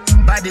quick.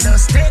 Body don't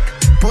stick,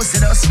 pussy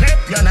don't slip.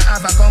 You no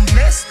have a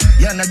complice,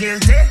 you no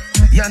guilty,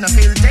 you no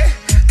filthy.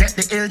 Take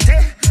the ilty,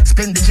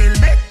 spin the chill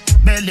bit.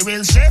 Belly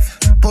will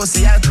shift,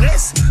 pussy at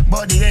risk,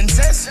 body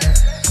incest.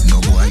 No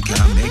boy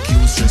can make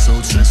you stress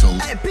out.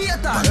 Hey, Peter,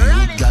 but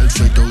you girl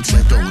sweat out.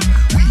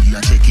 We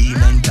a check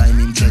in and time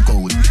him check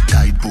out.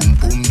 Tight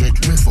boom get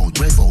ref out.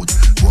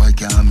 Boy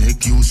can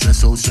make you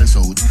stress out.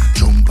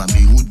 Jump on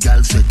me hood,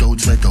 girl sweat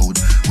out.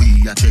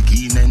 We a check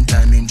in and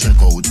time him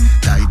check out.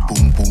 Tight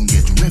boom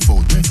get ref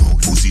out.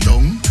 Pussy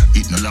down,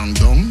 it no long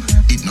down,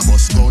 it no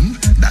bust gun.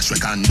 Dash we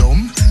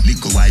condom,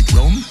 liquor white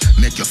rum,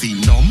 make you feel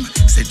numb.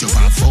 Set you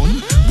for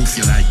fun, boof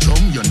you like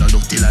drum. You no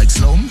dirty like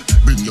slum.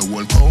 Bring your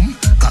whole come,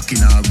 cock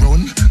in a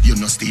run. You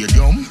no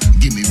stadium,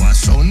 give me one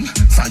son.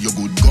 Find your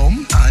good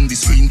gum, and the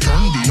screen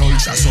turn, the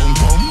ultra sound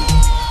come.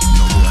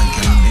 No boy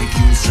can make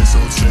you stress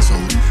out.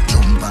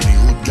 Jump on me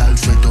hood, girl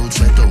sweat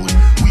out.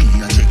 We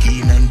a check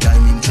in and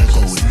time in check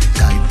out.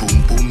 Tight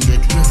boom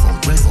get ref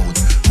out.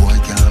 Boy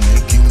can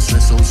make you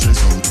stress out.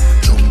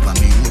 Jump on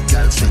me hood,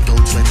 girl sweat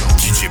out.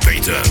 DJ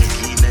Payton.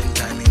 Check in and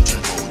time in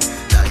check out.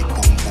 Tight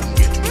boom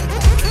get ref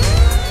out.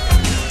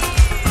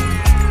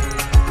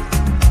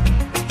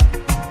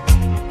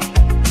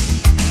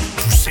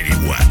 Poussez les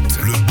watts,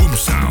 le boom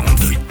sound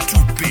fait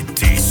tout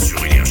péter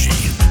sur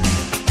Énergie.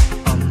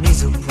 En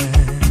mise au point,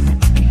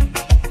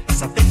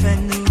 ça peut faire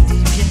nous du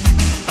bien.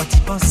 En t'y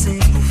penser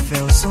pour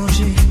faire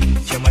songer.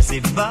 Tu moi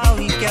c'est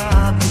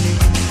barricade.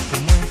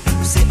 Pour moi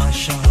c'est en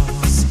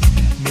chance.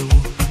 Mais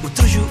où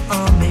toujours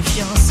en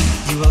méfiance.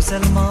 Dis-moi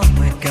seulement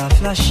moi qu'à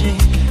flasher.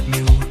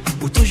 Mais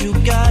où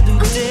toujours qu'à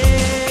douter.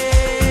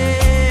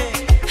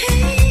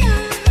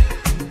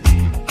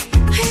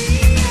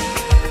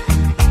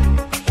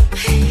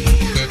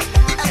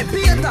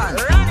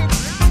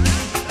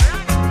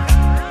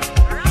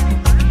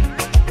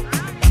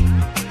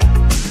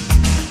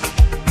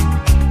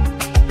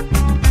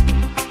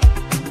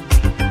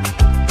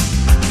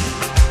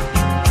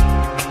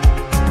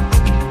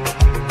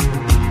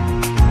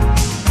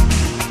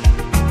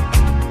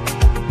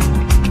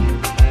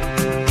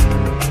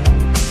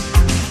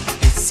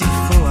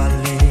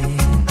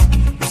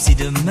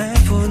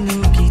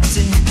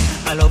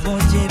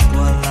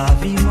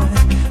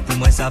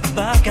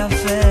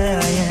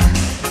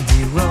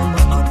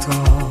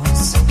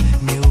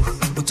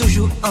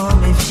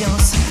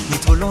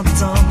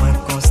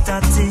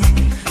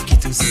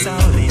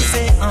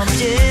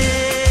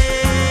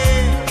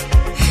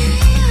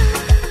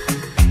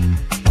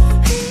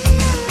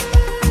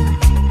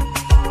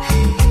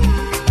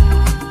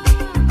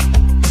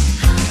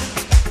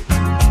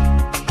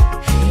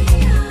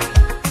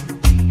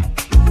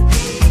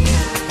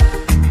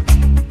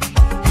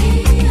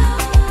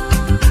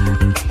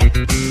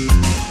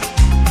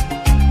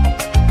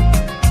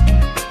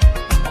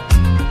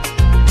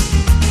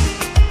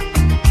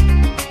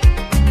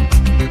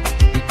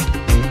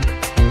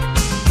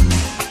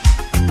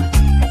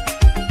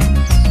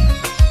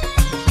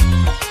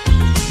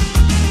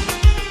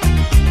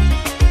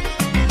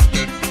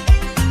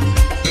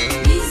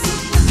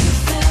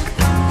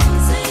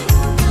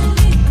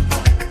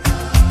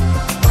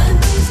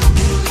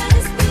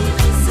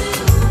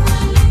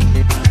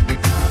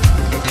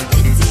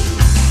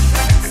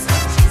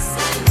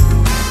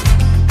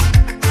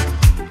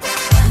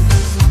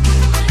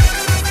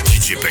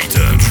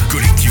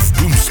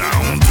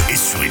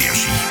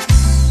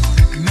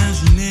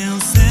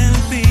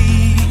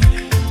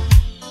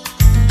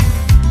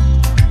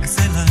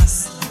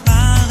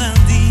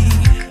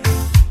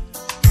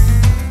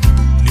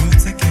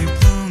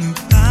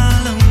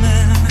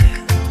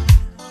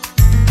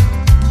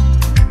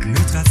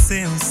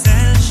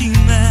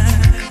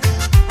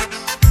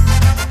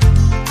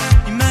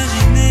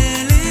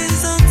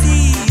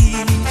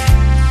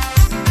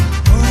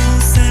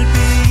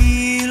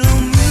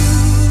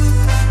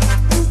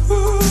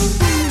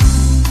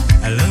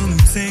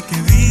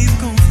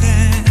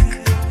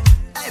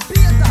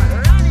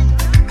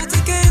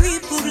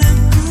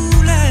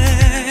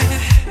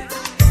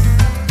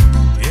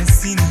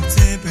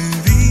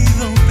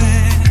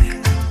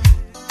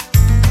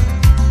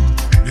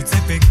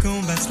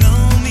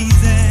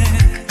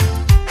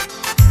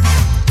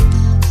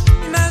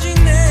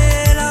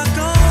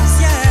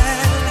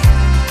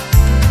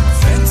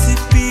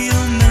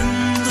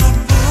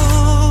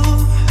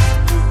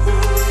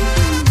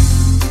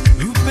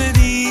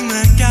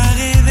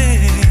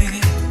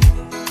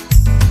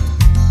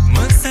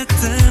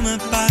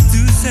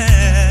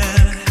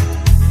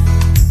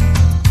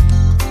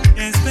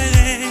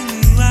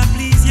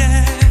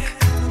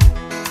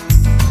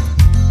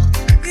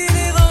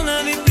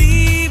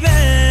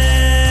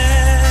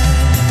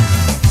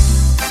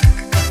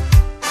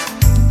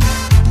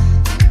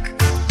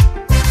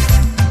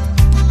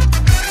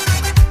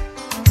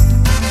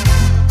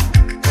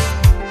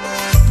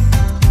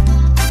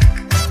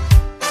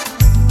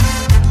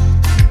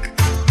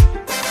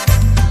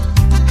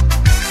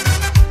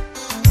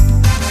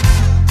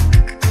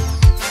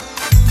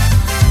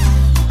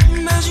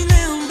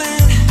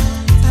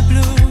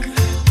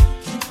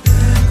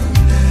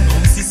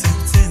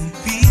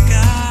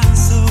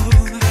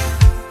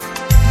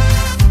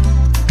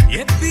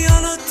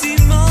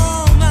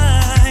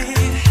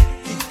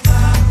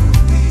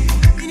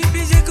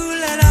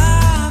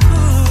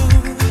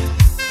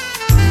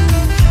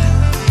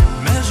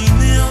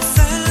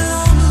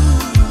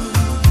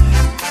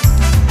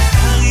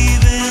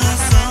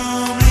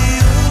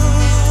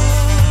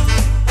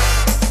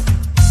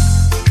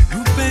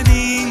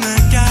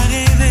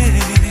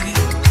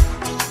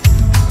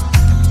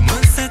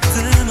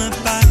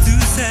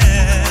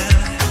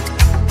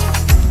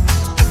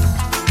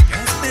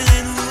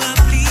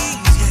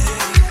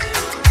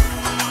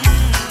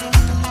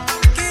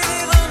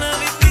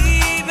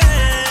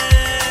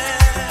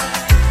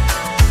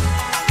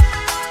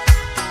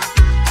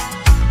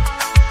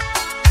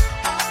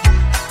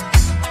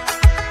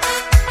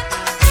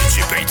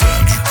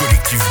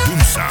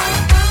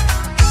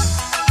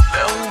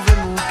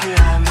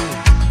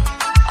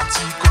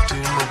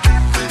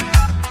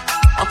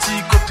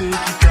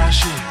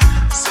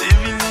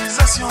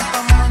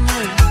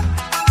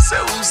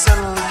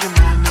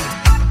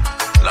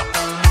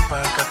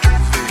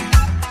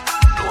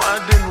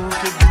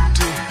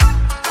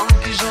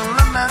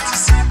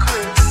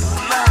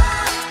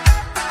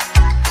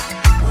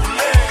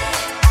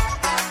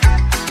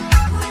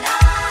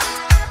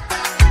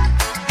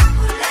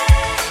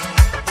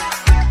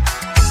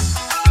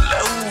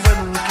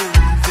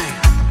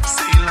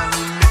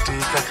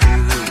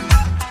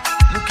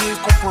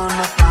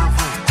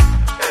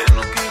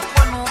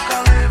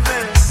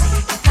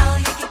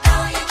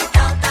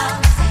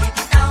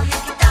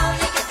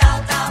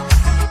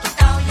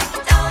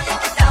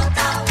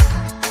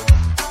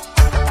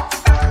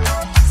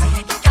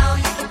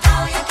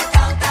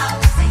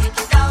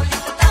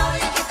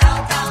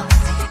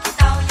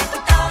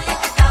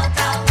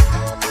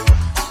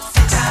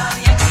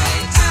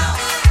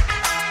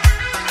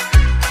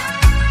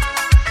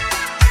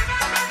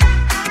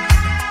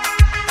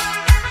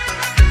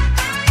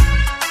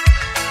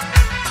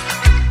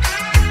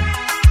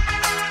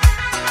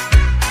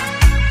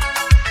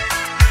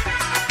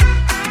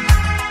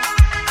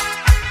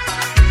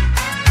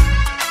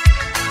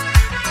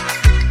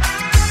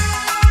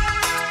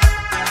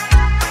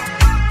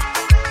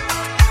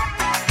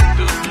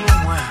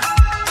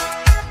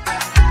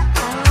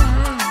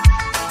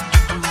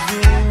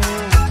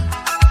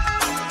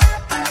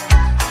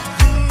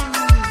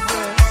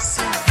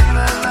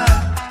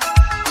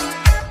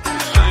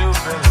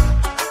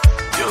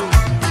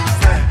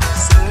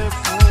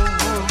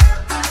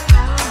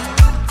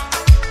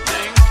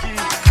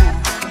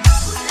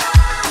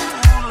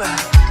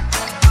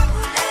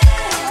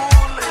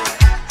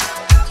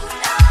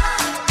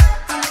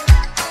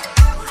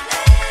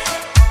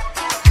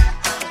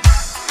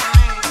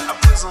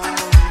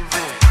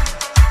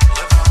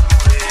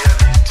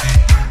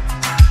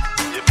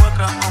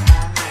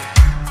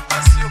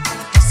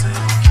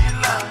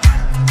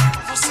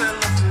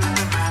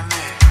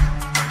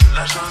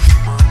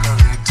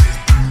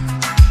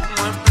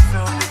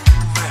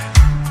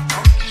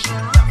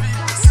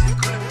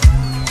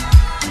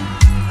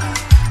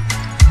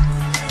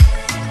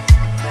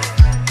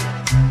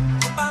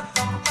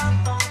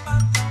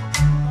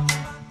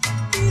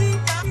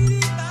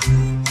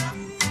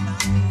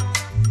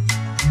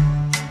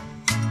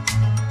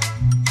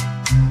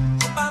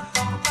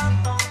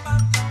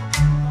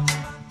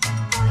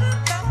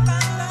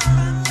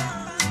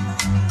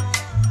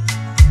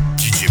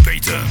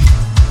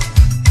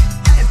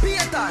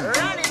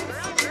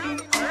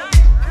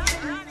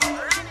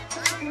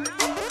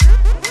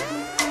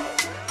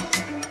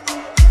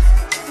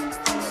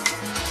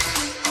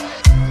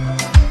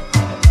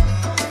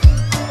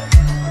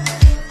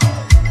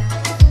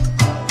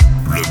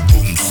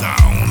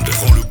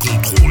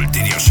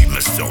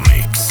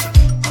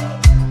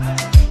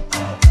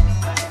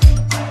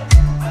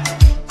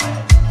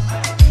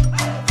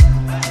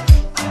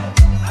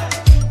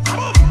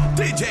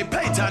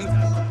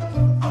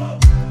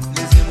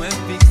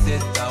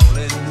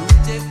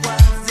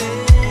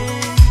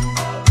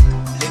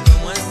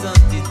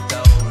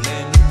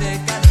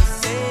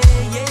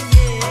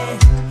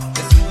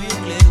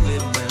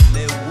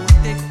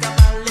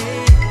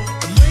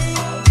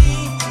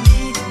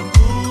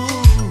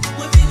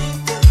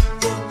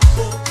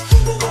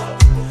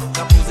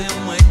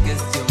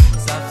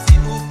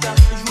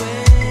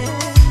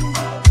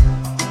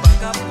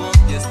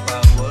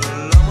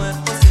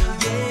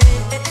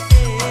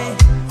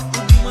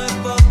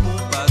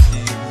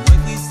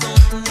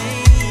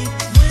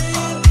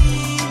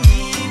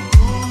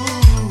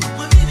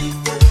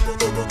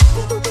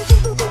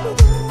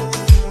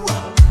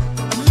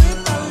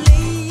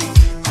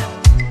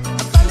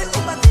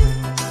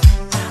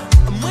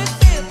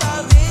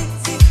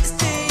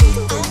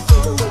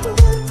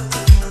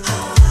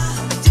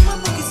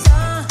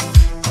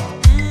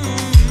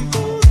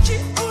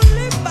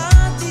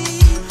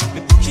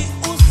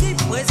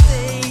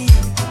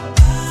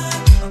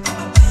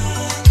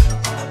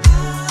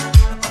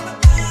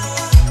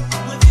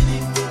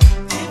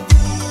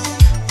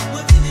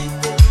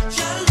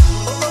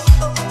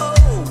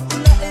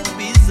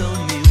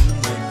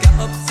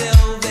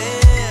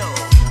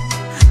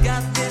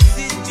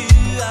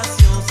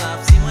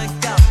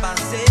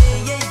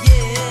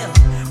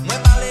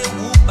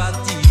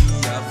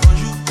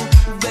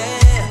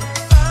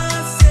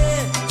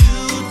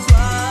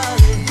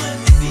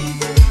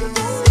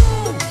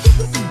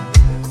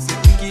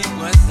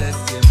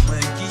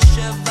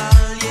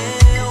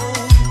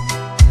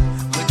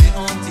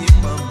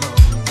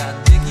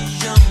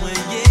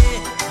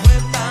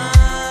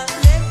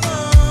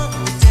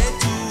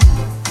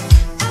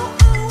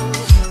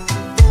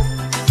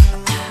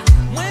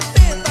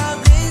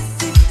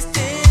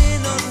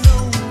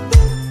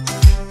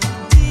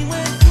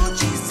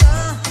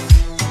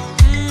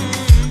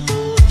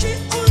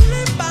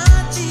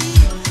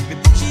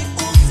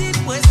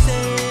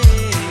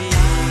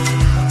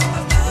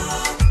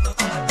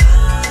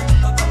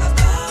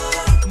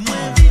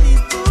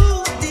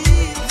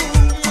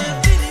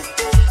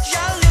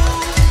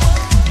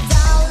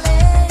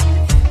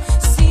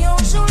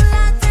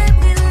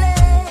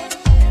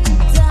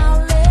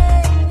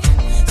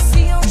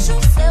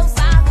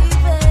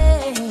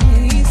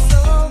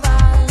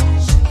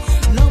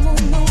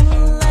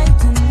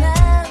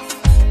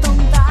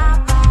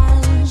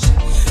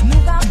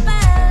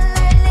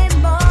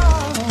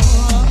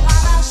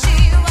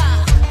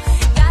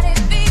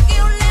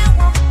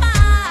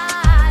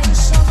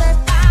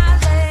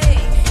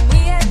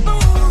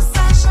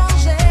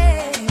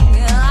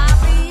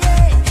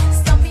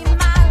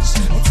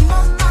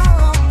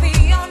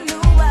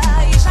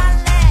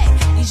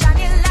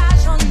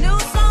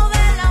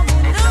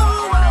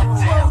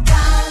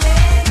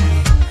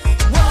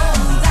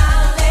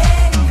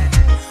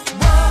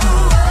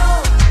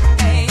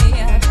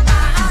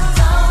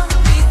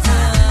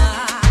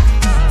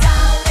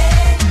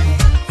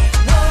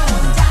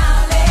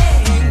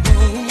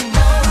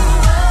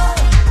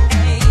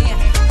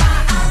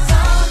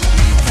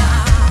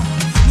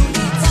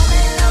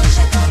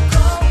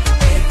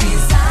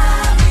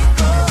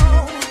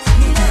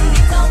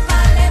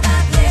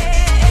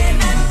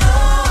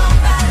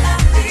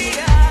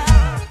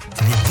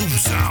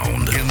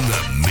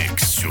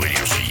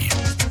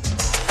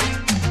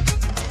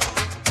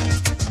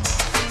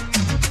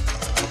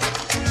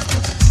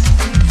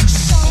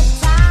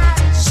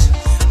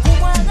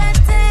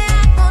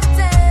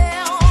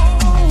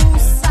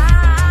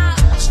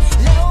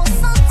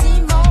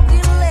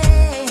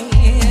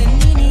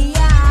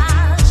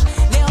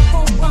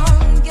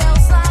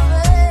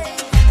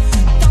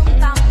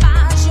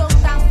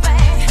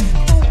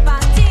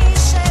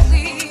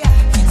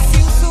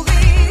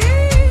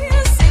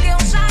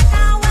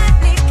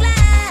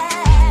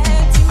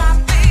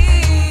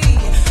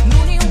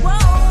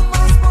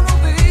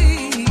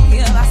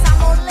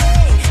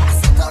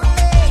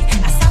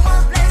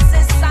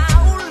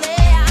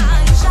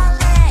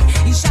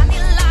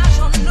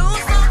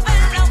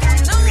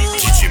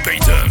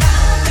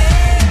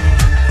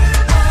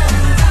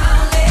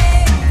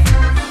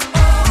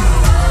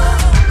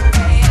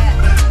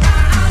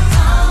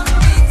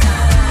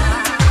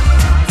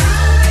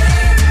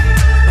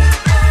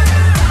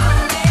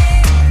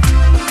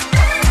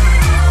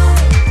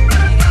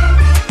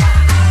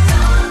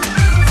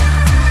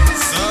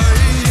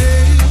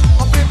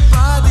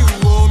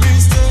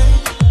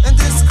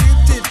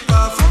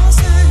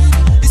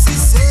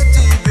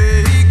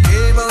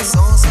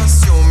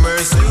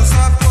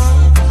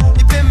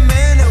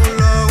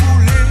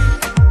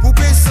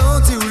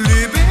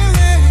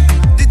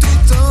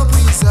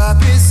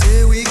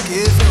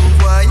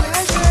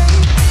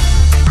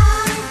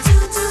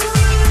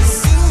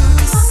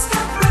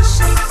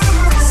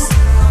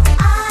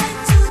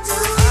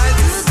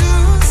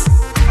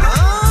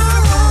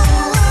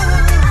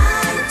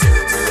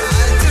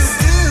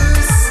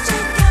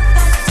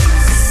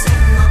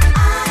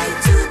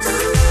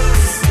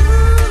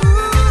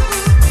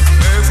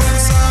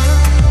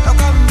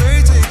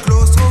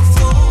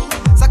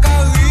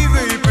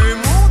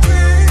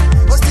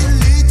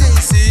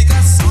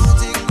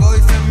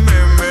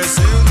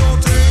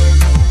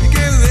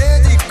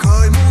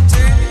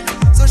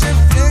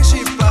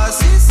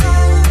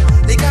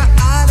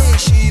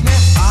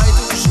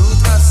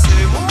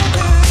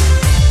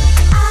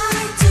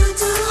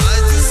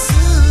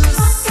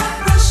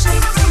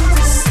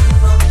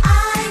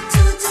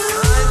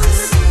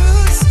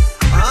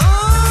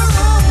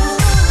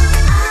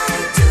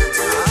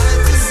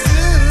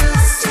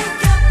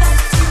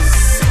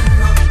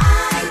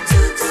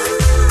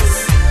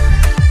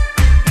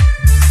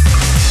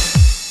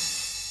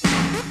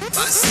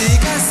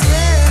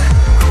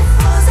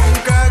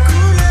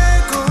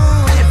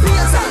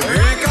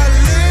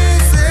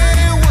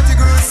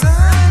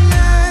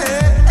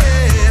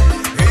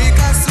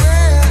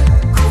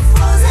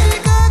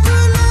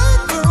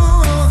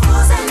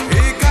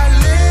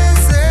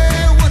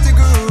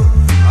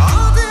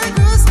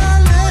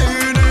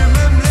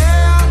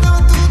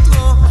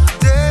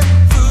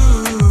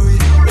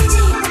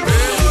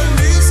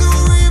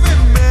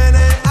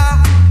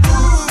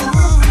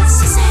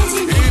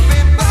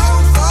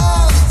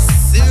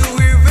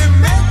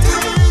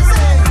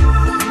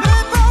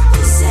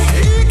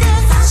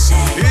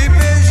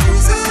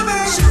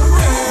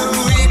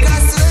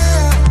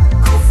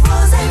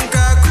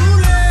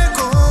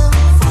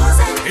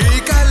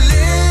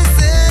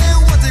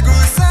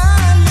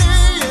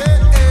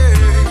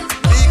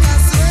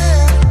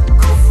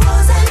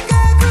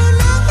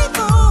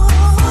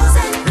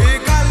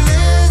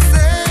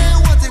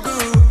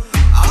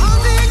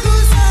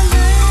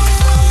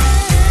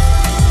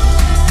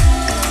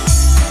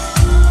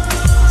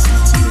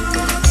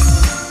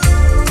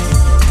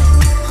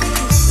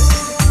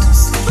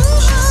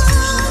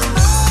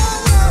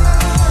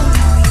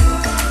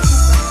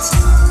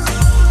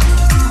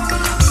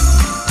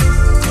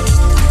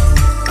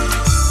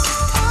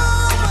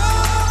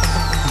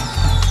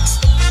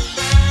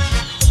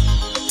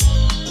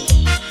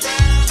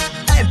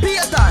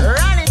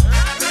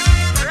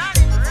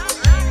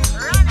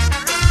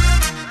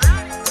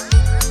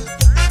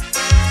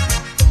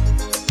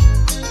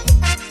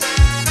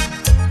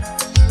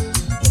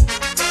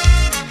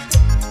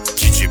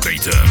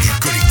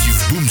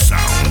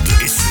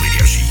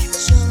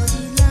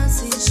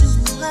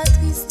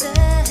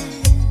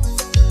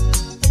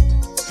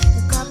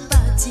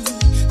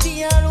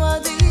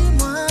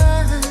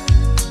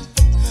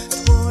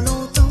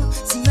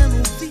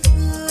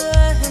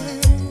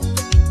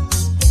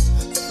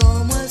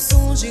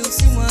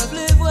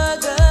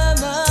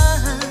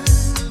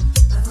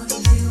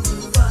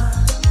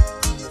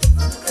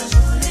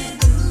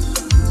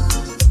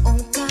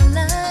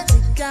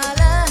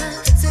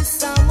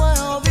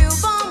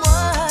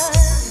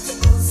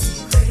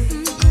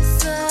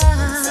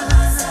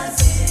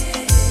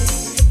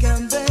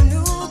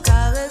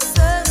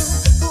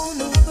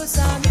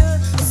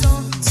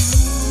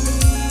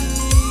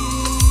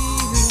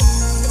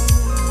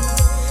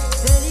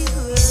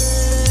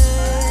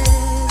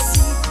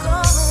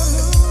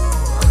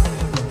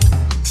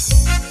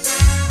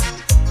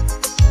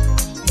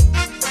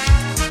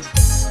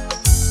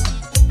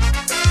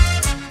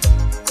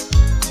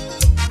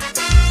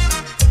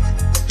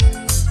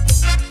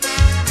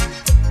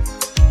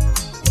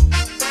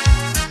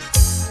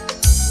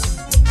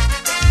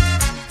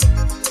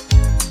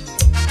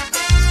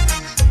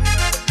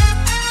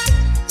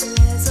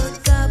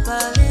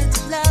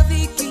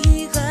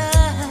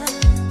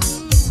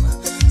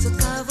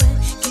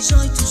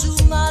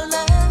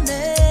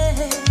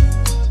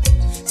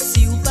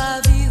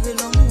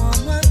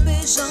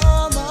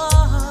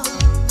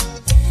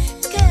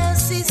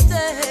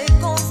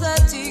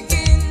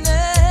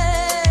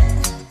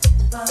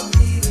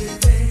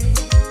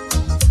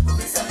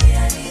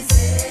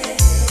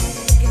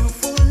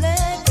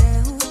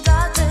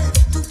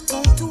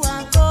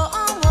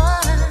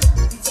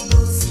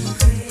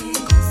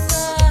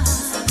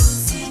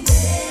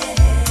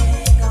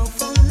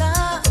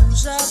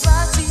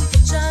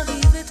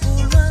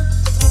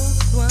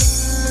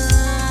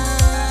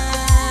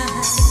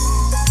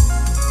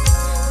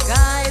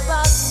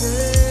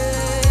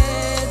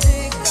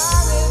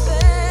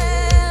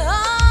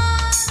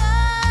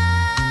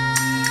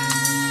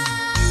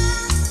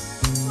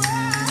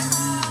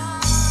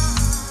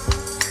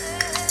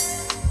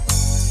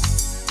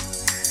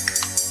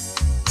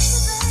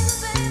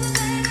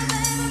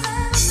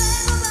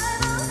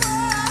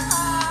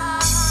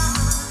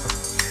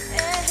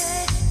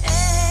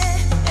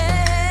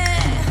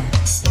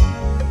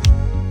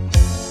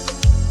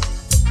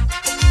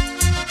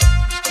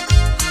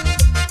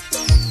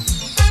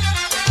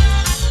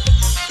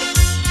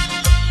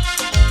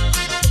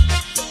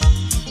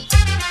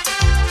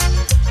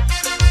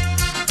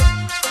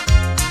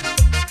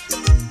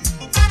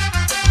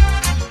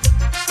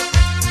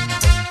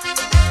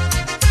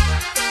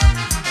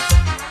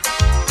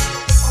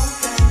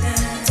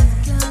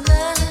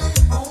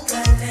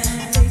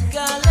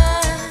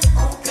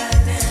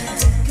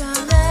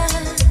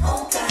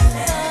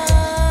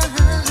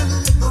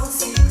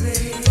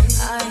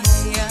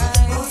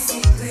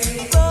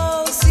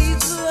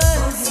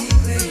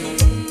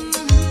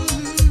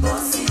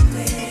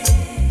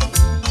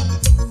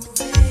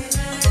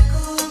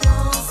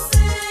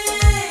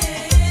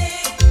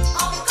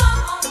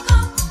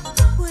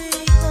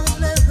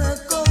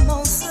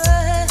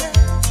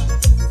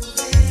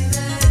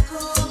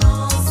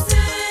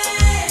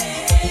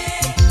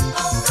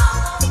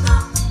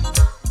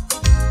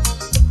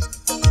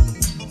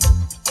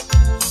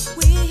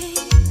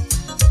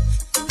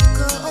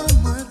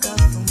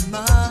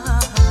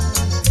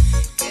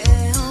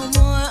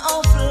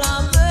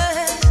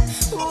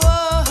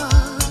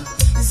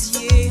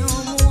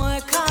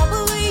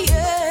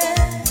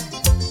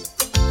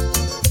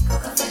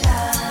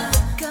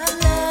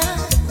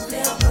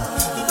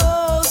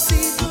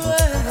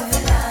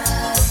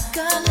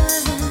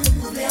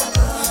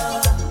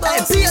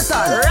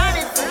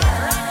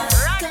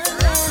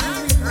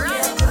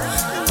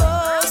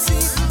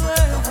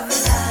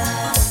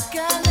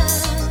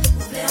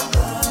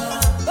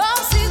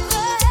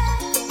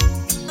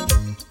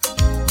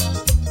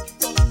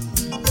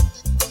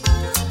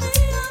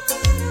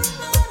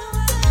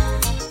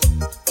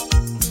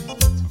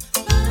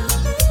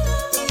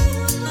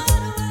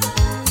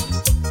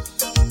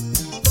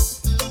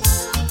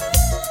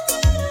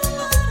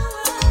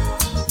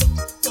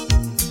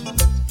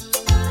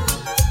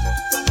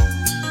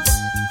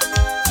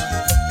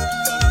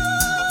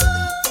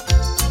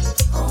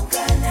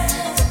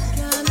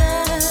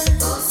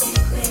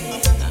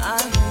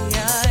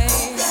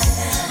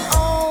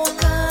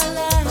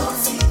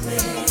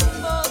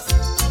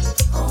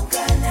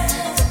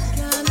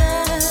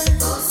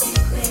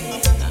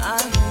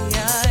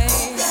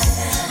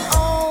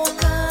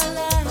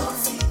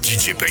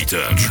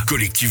 Payton du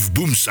collectif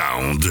Boom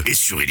Sound est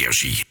sur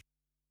Énergie.